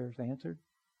your prayers answered?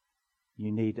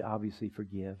 You need to obviously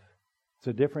forgive. It's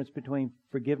a difference between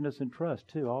forgiveness and trust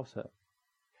too also.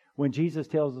 When Jesus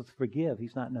tells us to forgive,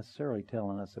 He's not necessarily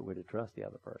telling us that we're to trust the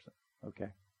other person. Okay?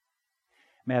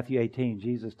 Matthew 18,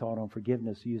 Jesus taught on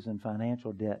forgiveness using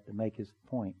financial debt to make His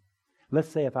point. Let's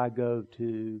say if I go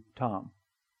to Tom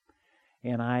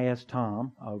and I ask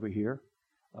Tom over here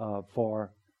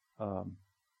to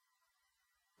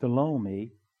loan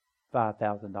me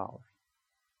 $5,000.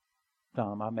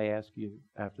 Tom, I may ask you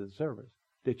after the service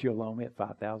that you'll loan me at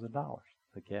 $5,000.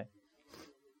 Okay?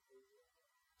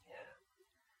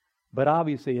 But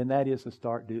obviously, and that is to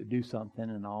start do something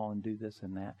and all and do this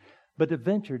and that. But the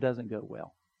venture doesn't go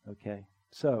well. Okay?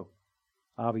 So,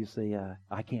 obviously,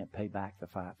 I can't pay back the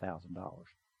 $5,000.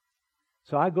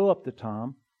 So I go up to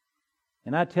Tom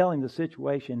and I tell him the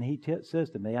situation. He says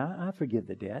to me, I forgive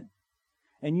the debt.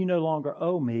 And you no longer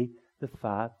owe me the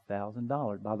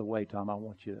 $5,000. By the way, Tom, I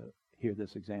want you to hear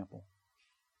this example.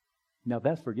 Now,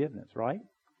 that's forgiveness, right?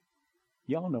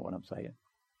 Y'all know what I'm saying.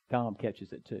 Tom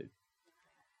catches it too.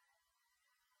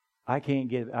 I can't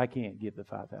give the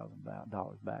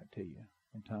 $5,000 back to you.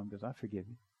 And Tom goes, I forgive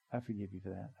you. I forgive you for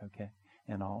that. Okay.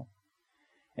 And all.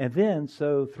 And then,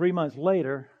 so 3 months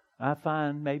later, I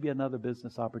find maybe another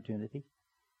business opportunity.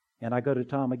 And I go to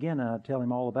Tom again and I tell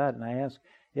him all about it. And I ask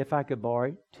if I could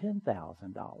borrow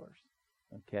 $10,000.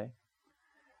 Okay.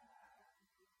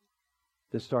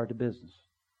 To start the business.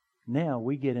 Now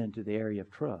we get into the area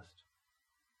of trust.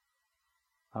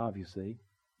 Obviously,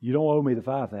 you don't owe me the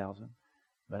 $5,000.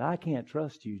 But I can't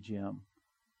trust you, Jim,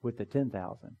 with the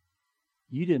 $10,000.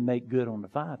 You didn't make good on the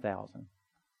 $5,000.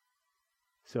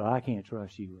 So I can't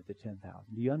trust you with the $10,000.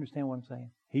 Do you understand what I'm saying?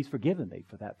 He's forgiven me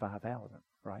for that $5,000,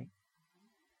 right?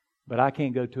 But I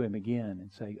can't go to him again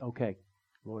and say, okay,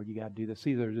 Lord, you got to do this.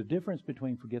 See, there's a difference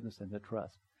between forgiveness and the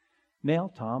trust.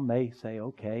 Now, Tom may say,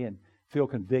 okay, and feel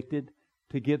convicted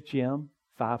to give Jim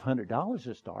 $500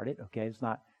 to start it. Okay, it's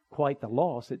not quite the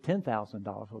loss that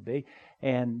 $10,000 would be.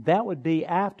 And that would be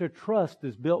after trust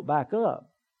is built back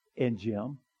up in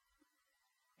Jim.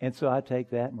 And so I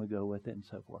take that and we go with it and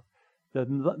so forth.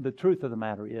 The truth of the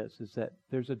matter is that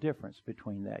there's a difference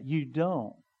between that. You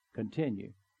don't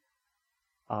continue,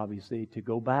 obviously, to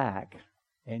go back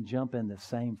and jump in the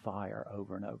same fire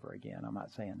over and over again. I'm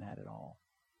not saying that at all.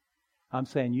 I'm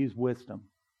saying use wisdom.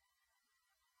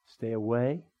 Stay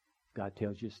away. God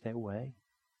tells you to stay away.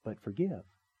 But forgive.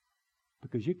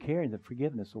 Because you're carrying the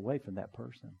forgiveness away from that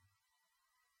person.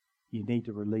 You need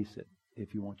to release it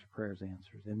if you want your prayers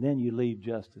answered. And then you leave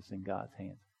justice in God's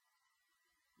hands.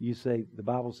 You say, the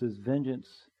Bible says, vengeance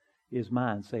is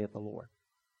mine, saith the Lord.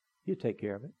 He'll take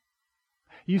care of it.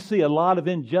 You see a lot of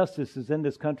injustices in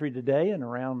this country today and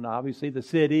around, obviously, the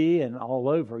city and all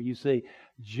over. You see,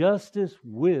 justice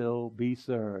will be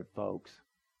served, folks.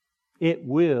 It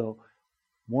will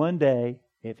one day.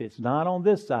 If it's not on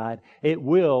this side, it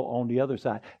will on the other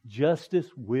side. Justice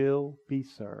will be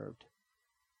served.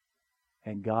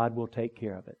 And God will take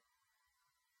care of it.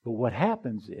 But what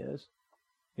happens is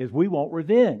we want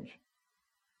revenge.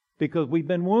 Because we've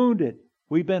been wounded.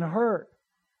 We've been hurt.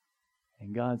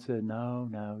 And God said,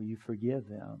 no, you forgive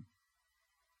them.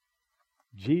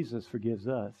 Jesus forgives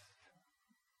us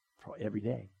every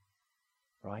day.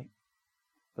 Right?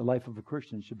 The life of a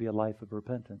Christian should be a life of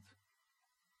repentance.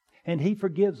 And He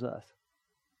forgives us.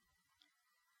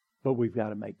 But we've got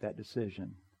to make that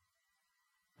decision.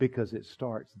 Because it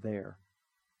starts there.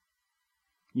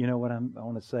 You know what I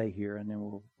want to say here, and then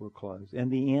we'll close. In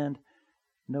the end,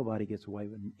 nobody gets away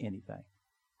with anything.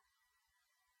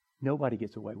 Nobody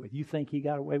gets away with it. You think he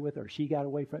got away with it, or she got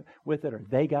away with it, or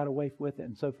they got away with it,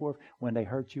 and so forth, when they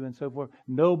hurt you and so forth.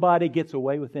 Nobody gets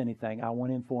away with anything. I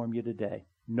want to inform you today.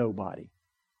 Nobody.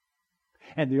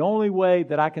 And the only way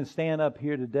that I can stand up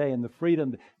here today and the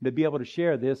freedom to be able to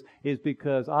share this is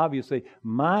because, obviously,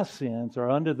 my sins are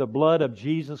under the blood of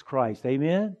Jesus Christ.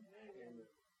 Amen?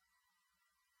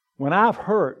 When I've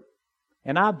hurt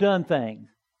and I've done things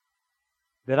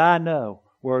that I know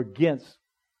were against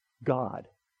God,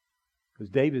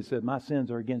 because David said, my sins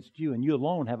are against you, and you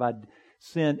alone have I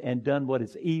sinned and done what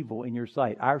is evil in your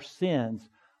sight. Our sins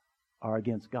are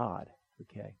against God.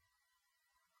 Okay?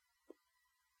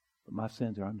 But my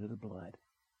sins are under the blood.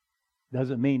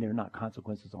 Doesn't mean there are not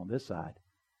consequences on this side.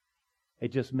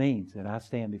 It just means that I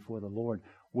stand before the Lord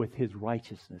with His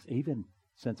righteousness. Even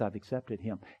since I've accepted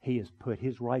Him, He has put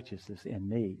His righteousness in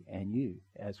me and you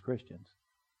as Christians.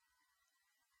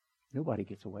 Nobody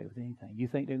gets away with anything. You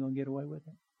think they're going to get away with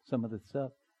it? Some of the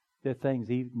stuff, there are things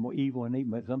even more evil and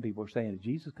evil. Some people are saying, is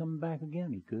Jesus coming back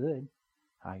again? He could.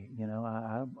 I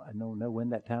don't know when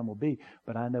that time will be,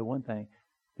 but I know one thing.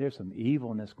 There's some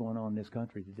evilness going on in this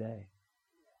country today.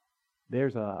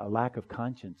 There's a lack of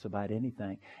conscience about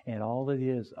anything. And all it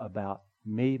is about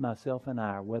me, myself, and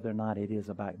I, whether or not it is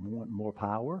about more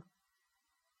power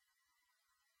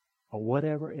or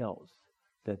whatever else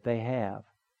that they have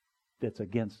that's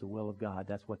against the will of God.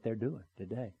 That's what they're doing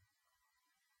today.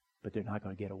 But they're not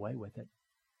going to get away with it.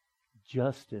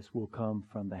 Justice will come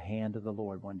from the hand of the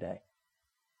Lord one day.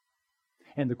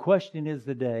 And the question is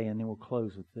today, and then we'll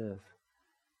close with this.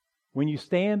 When you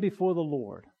stand before the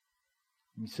Lord,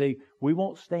 you see, we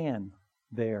won't stand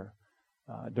there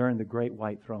during the great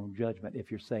white throne judgment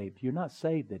if you're saved. If you're not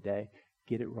saved today,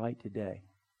 get it right today.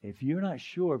 If you're not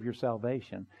sure of your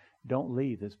salvation, don't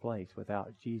leave this place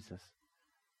without Jesus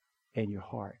in your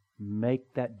heart.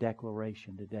 Make that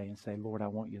declaration today and say, Lord, I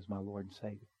want you as my Lord and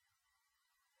Savior.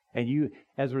 And you,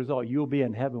 as a result, you'll be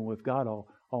in heaven with God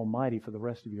Almighty for the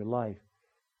rest of your life.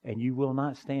 And you will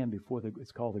not stand before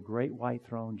it's called the great white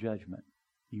throne judgment.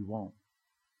 You won't.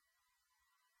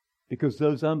 Because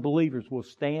those unbelievers will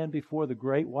stand before the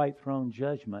great white throne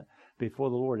judgment before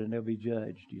the Lord, and they'll be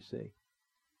judged, you see.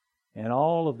 And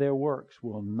all of their works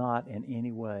will not in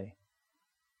any way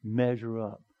measure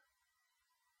up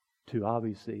to,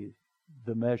 obviously,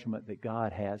 the measurement that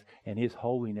God has and His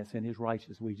holiness and His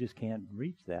righteousness. We just can't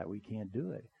reach that. We can't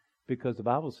do it. Because the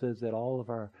Bible says that all of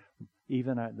our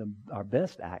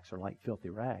best acts are like filthy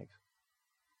rags.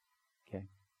 Okay?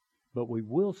 But we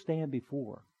will stand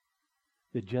before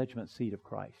the judgment seat of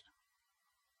Christ.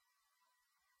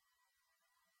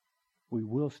 We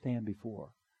will stand before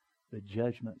the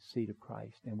judgment seat of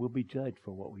Christ, and we'll be judged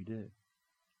for what we do.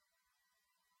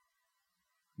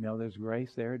 You know, there's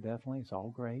grace there, definitely. It's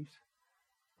all grace.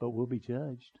 But we'll be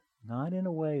judged. Not in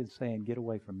a way of saying, get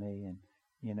away from me, and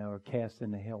or cast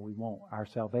into hell. We won't. Our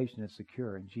salvation is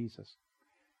secure in Jesus.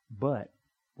 But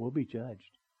we'll be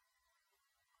judged.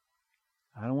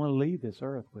 I don't want to leave this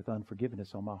earth with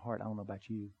unforgiveness on my heart. I don't know about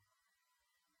you.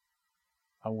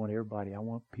 I want everybody. I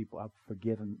want people. I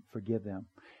forgive them.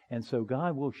 And so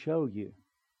God will show you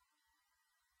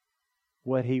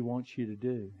what He wants you to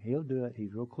do. He'll do it.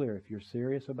 He's real clear. If you're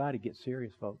serious about it, get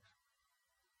serious, folks.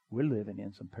 We're living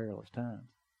in some perilous times.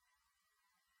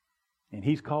 And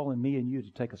He's calling me and you to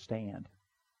take a stand.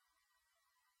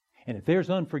 And if there's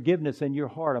unforgiveness in your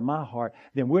heart or my heart,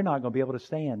 then we're not going to be able to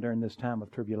stand during this time of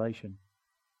tribulation.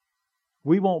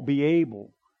 We won't be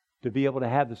able to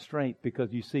have the strength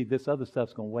because, you see, this other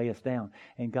stuff's going to weigh us down.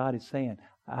 And God is saying,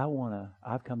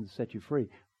 I've come to set you free,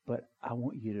 but I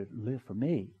want you to live for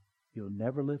me. You'll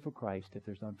never live for Christ if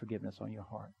there's unforgiveness on your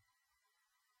heart.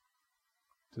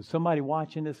 So somebody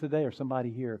watching this today or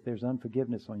somebody here, if there's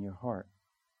unforgiveness on your heart,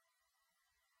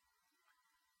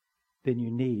 then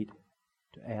you need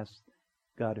to ask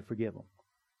God to forgive them.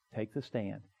 Take the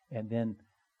stand. And then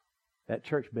that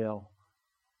church bell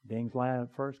dings loud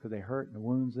at first because they hurt and the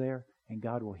wound's there, and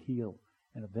God will heal.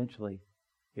 And eventually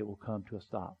it will come to a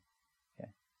stop.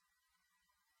 Okay.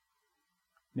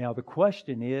 Now the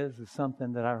question is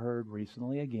something that I heard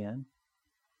recently again,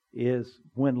 is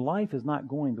when life is not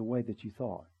going the way that you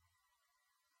thought.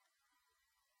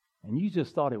 And you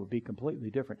just thought it would be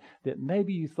completely different. That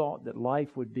maybe you thought that life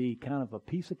would be kind of a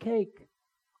piece of cake.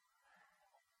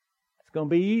 It's going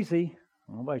to be easy.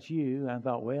 I don't know about you. I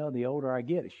thought, well, the older I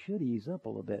get, it should ease up a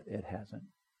little bit. It hasn't.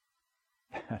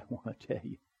 I want to tell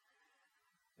you.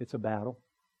 It's a battle.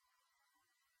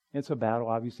 It's a battle.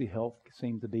 Obviously, health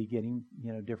seems to be getting,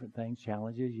 different things,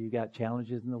 challenges. You got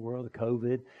challenges in the world, the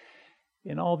COVID,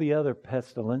 and all the other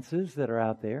pestilences that are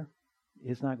out there.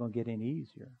 It's not going to get any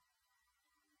easier.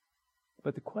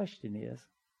 But the question is,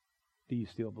 do you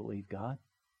still believe God?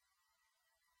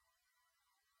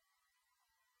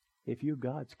 If you're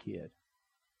God's kid,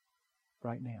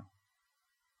 right now,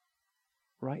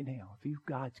 if you're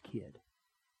God's kid,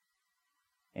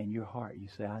 and your heart, you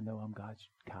say, I know I'm God's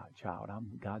child,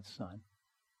 I'm God's son,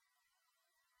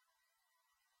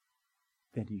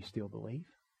 then do you still believe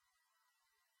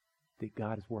that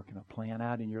God is working a plan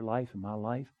out in your life and my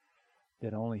life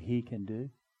that only He can do?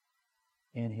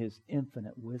 In His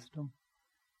infinite wisdom,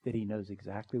 that He knows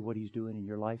exactly what He's doing in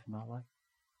your life and my life?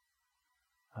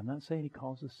 I'm not saying He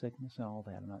causes sickness and all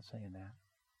that. I'm not saying that.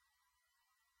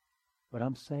 But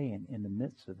I'm saying in the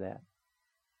midst of that,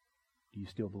 do you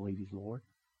still believe He's Lord?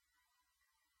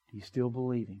 Do you still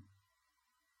believe Him?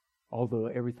 Although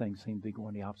everything seems to be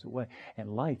going the opposite way.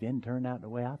 And life didn't turn out the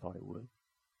way I thought it would.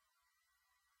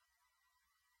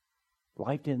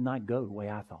 Life did not go the way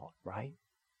I thought, right?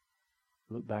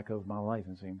 Look back over my life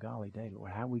and say, golly day,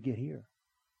 Lord, how did we get here?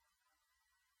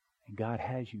 And God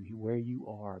has you where you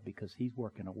are because He's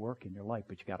working a work in your life,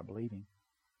 but you got to believe Him.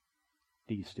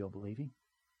 Do you still believe Him?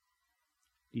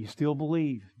 Do you still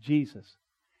believe Jesus?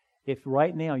 If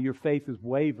right now your faith is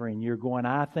wavering, you're going,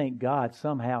 I think God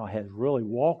somehow has really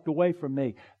walked away from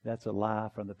me. That's a lie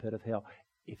from the pit of hell.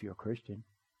 If you're a Christian.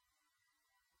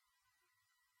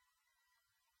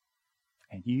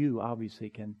 And you obviously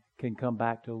can come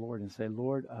back to the Lord and say,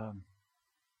 Lord,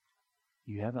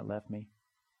 you haven't left me.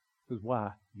 Because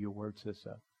why? Your word says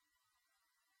so.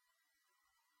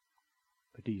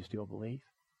 But do you still believe?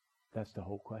 That's the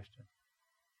whole question.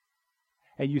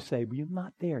 And you say, well, you're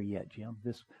not there yet, Jim,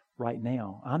 this right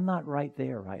now. I'm not right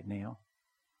there right now.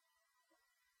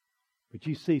 But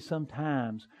you see,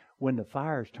 sometimes when the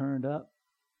fire's turned up,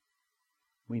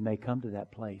 we may come to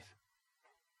that place.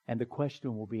 And the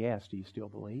question will be asked, do you still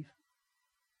believe?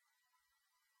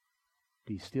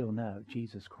 Do you still know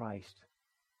Jesus Christ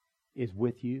is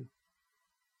with you?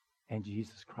 And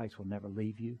Jesus Christ will never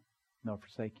leave you, nor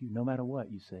forsake you, no matter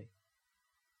what you see.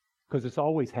 Because it's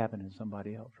always happening to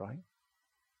somebody else, right?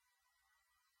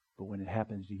 But when it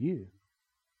happens to you,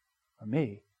 or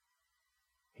me,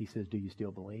 He says, do you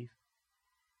still believe?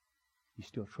 You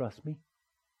still trust me?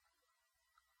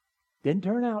 Didn't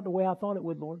turn out the way I thought it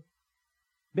would, Lord.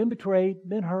 Been betrayed,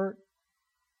 been hurt,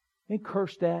 been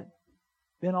cursed at,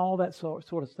 been all that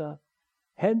sort of stuff.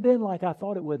 Hadn't been like I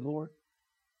thought it would, Lord.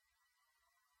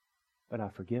 But I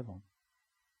forgive them.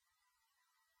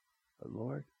 But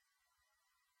Lord,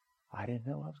 I didn't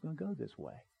know I was going to go this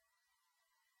way.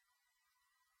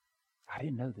 I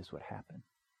didn't know this would happen.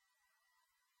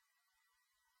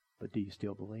 But do you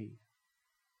still believe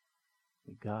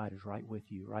that God is right with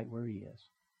you, right where He is?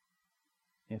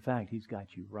 In fact, He's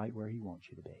got you right where He wants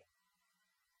you to be.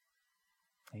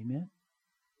 Amen?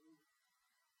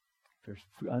 If there's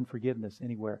unforgiveness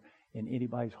anywhere in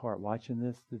anybody's heart watching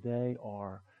this today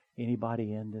or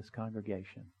anybody in this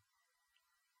congregation,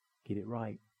 get it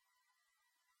right.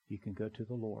 You can go to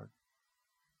the Lord.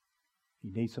 If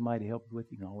you need somebody to help you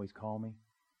with, you can always call me.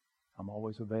 I'm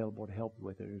always available to help you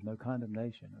with it. There's no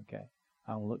condemnation, okay?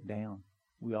 I don't look down.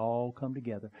 We all come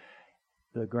together.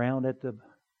 The ground at the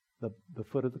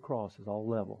foot of the cross is all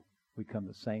level. We come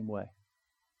the same way.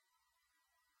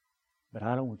 But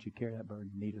I don't want you to carry that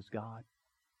burden. Neither does God.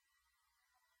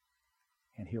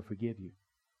 And He'll forgive you.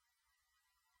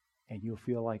 And you'll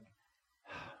feel like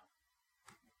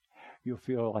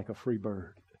a free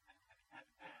bird.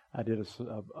 I did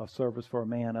a service for a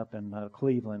man up in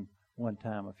Cleveland one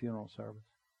time, a funeral service.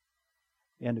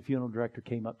 And the funeral director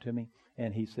came up to me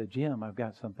and he said, Jim, I've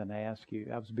got something to ask you.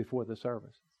 That was before the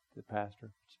service, the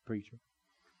pastor, preacher.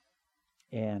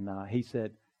 And he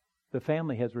said, the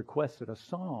family has requested a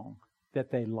song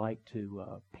that they'd like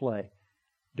to play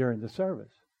during the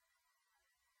service.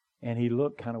 And he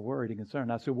looked kind of worried and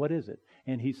concerned. I said, what is it?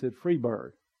 And he said,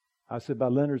 Freebird. I said, by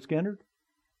Leonard Skinner?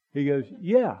 He goes,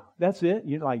 yeah, that's it.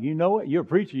 You know it? You're a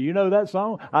preacher. You know that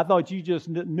song? I thought you just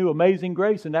knew Amazing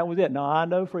Grace and that was it. No, I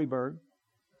know Freebird.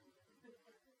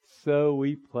 So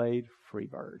we played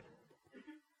Freebird.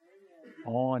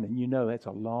 On, and you know that's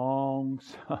a long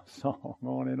song,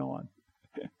 on and on.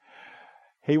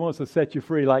 He wants to set you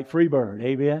free like Freebird.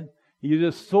 Amen. You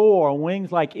just soar on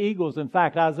wings like eagles. In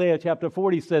fact, Isaiah chapter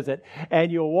 40 says it.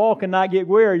 And you'll walk and not get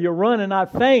weary. You'll run and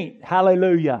not faint.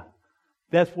 Hallelujah.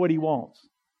 That's what He wants.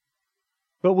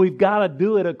 But we've got to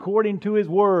do it according to His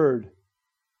Word.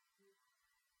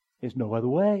 There's no other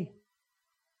way.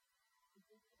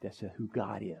 That's who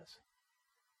God is.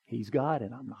 He's God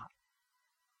and I'm not.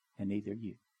 And neither are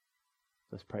you.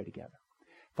 Let's pray together.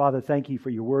 Father, thank You for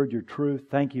Your Word, Your truth.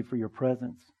 Thank You for Your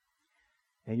presence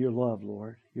and Your love,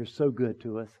 Lord. You're so good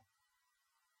to us.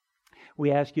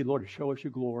 We ask You, Lord, to show us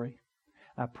Your glory.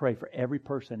 I pray for every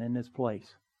person in this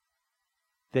place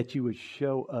that You would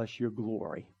show us Your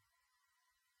glory.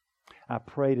 I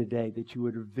pray today that You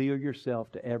would reveal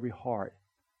Yourself to every heart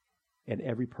and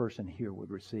every person here would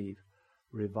receive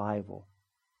revival.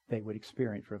 They would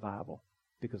experience revival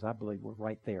because I believe we're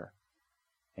right there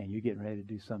and You're getting ready to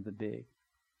do something big.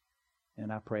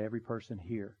 And I pray every person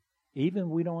here, even if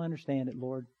we don't understand it,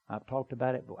 Lord, I've talked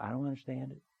about it, but I don't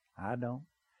understand it. I don't.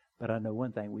 But I know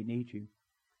one thing, we need You.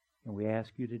 And we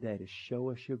ask You today to show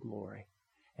us Your glory.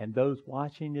 And those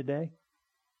watching today,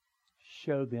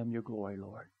 show them Your glory,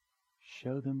 Lord.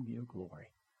 Show them Your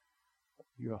glory.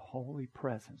 Your holy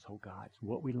presence, oh God, is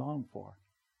what we long for.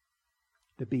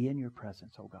 To be in Your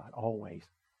presence, oh God, always.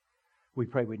 We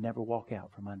pray we'd never walk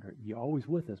out from under it. You're always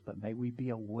with us, but may we be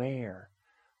aware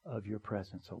of Your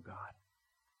presence, oh God.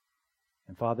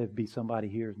 And Father, if it be somebody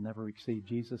here who's never received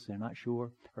Jesus, they're not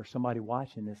sure, or somebody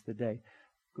watching this today,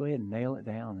 go ahead and nail it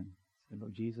down and say,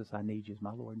 Lord Jesus, I need You as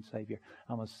my Lord and Savior.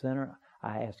 I'm a sinner.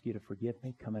 I ask You to forgive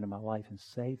me, come into my life and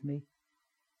save me.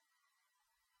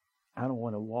 I don't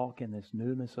want to walk in this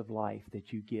newness of life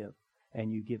that You give,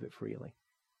 and You give it freely.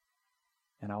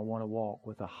 And I want to walk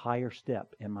with a higher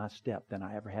step in my step than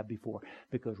I ever have before.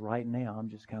 Because right now I'm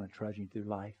just kind of trudging through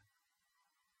life.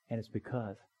 And it's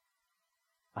because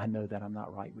I know that I'm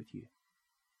not right with You.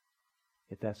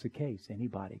 If that's the case,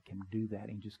 anybody can do that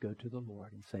and just go to the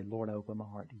Lord and say, Lord, I open my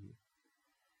heart to You.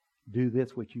 Do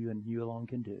this which You and You alone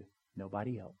can do.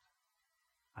 Nobody else.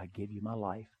 I give You my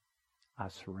life. I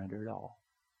surrender it all.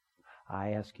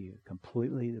 I ask You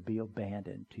completely to be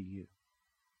abandoned to You.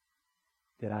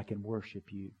 That I can worship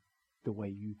You the way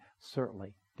You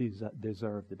certainly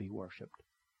deserve to be worshipped.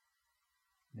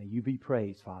 May You be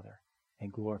praised, Father,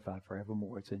 and glorified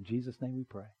forevermore. It's in Jesus' name we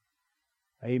pray.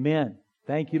 Amen.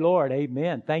 Thank You, Lord.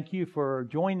 Amen. Thank you for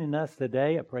joining us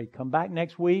today. I pray come back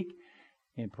next week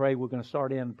and pray we're going to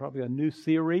start in probably a new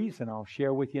series, and I'll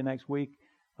share with you next week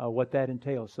what that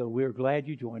entails. So we're glad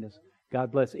you joined us.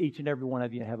 God bless each and every one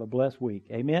of you and have a blessed week.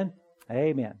 Amen.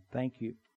 Amen. Thank you.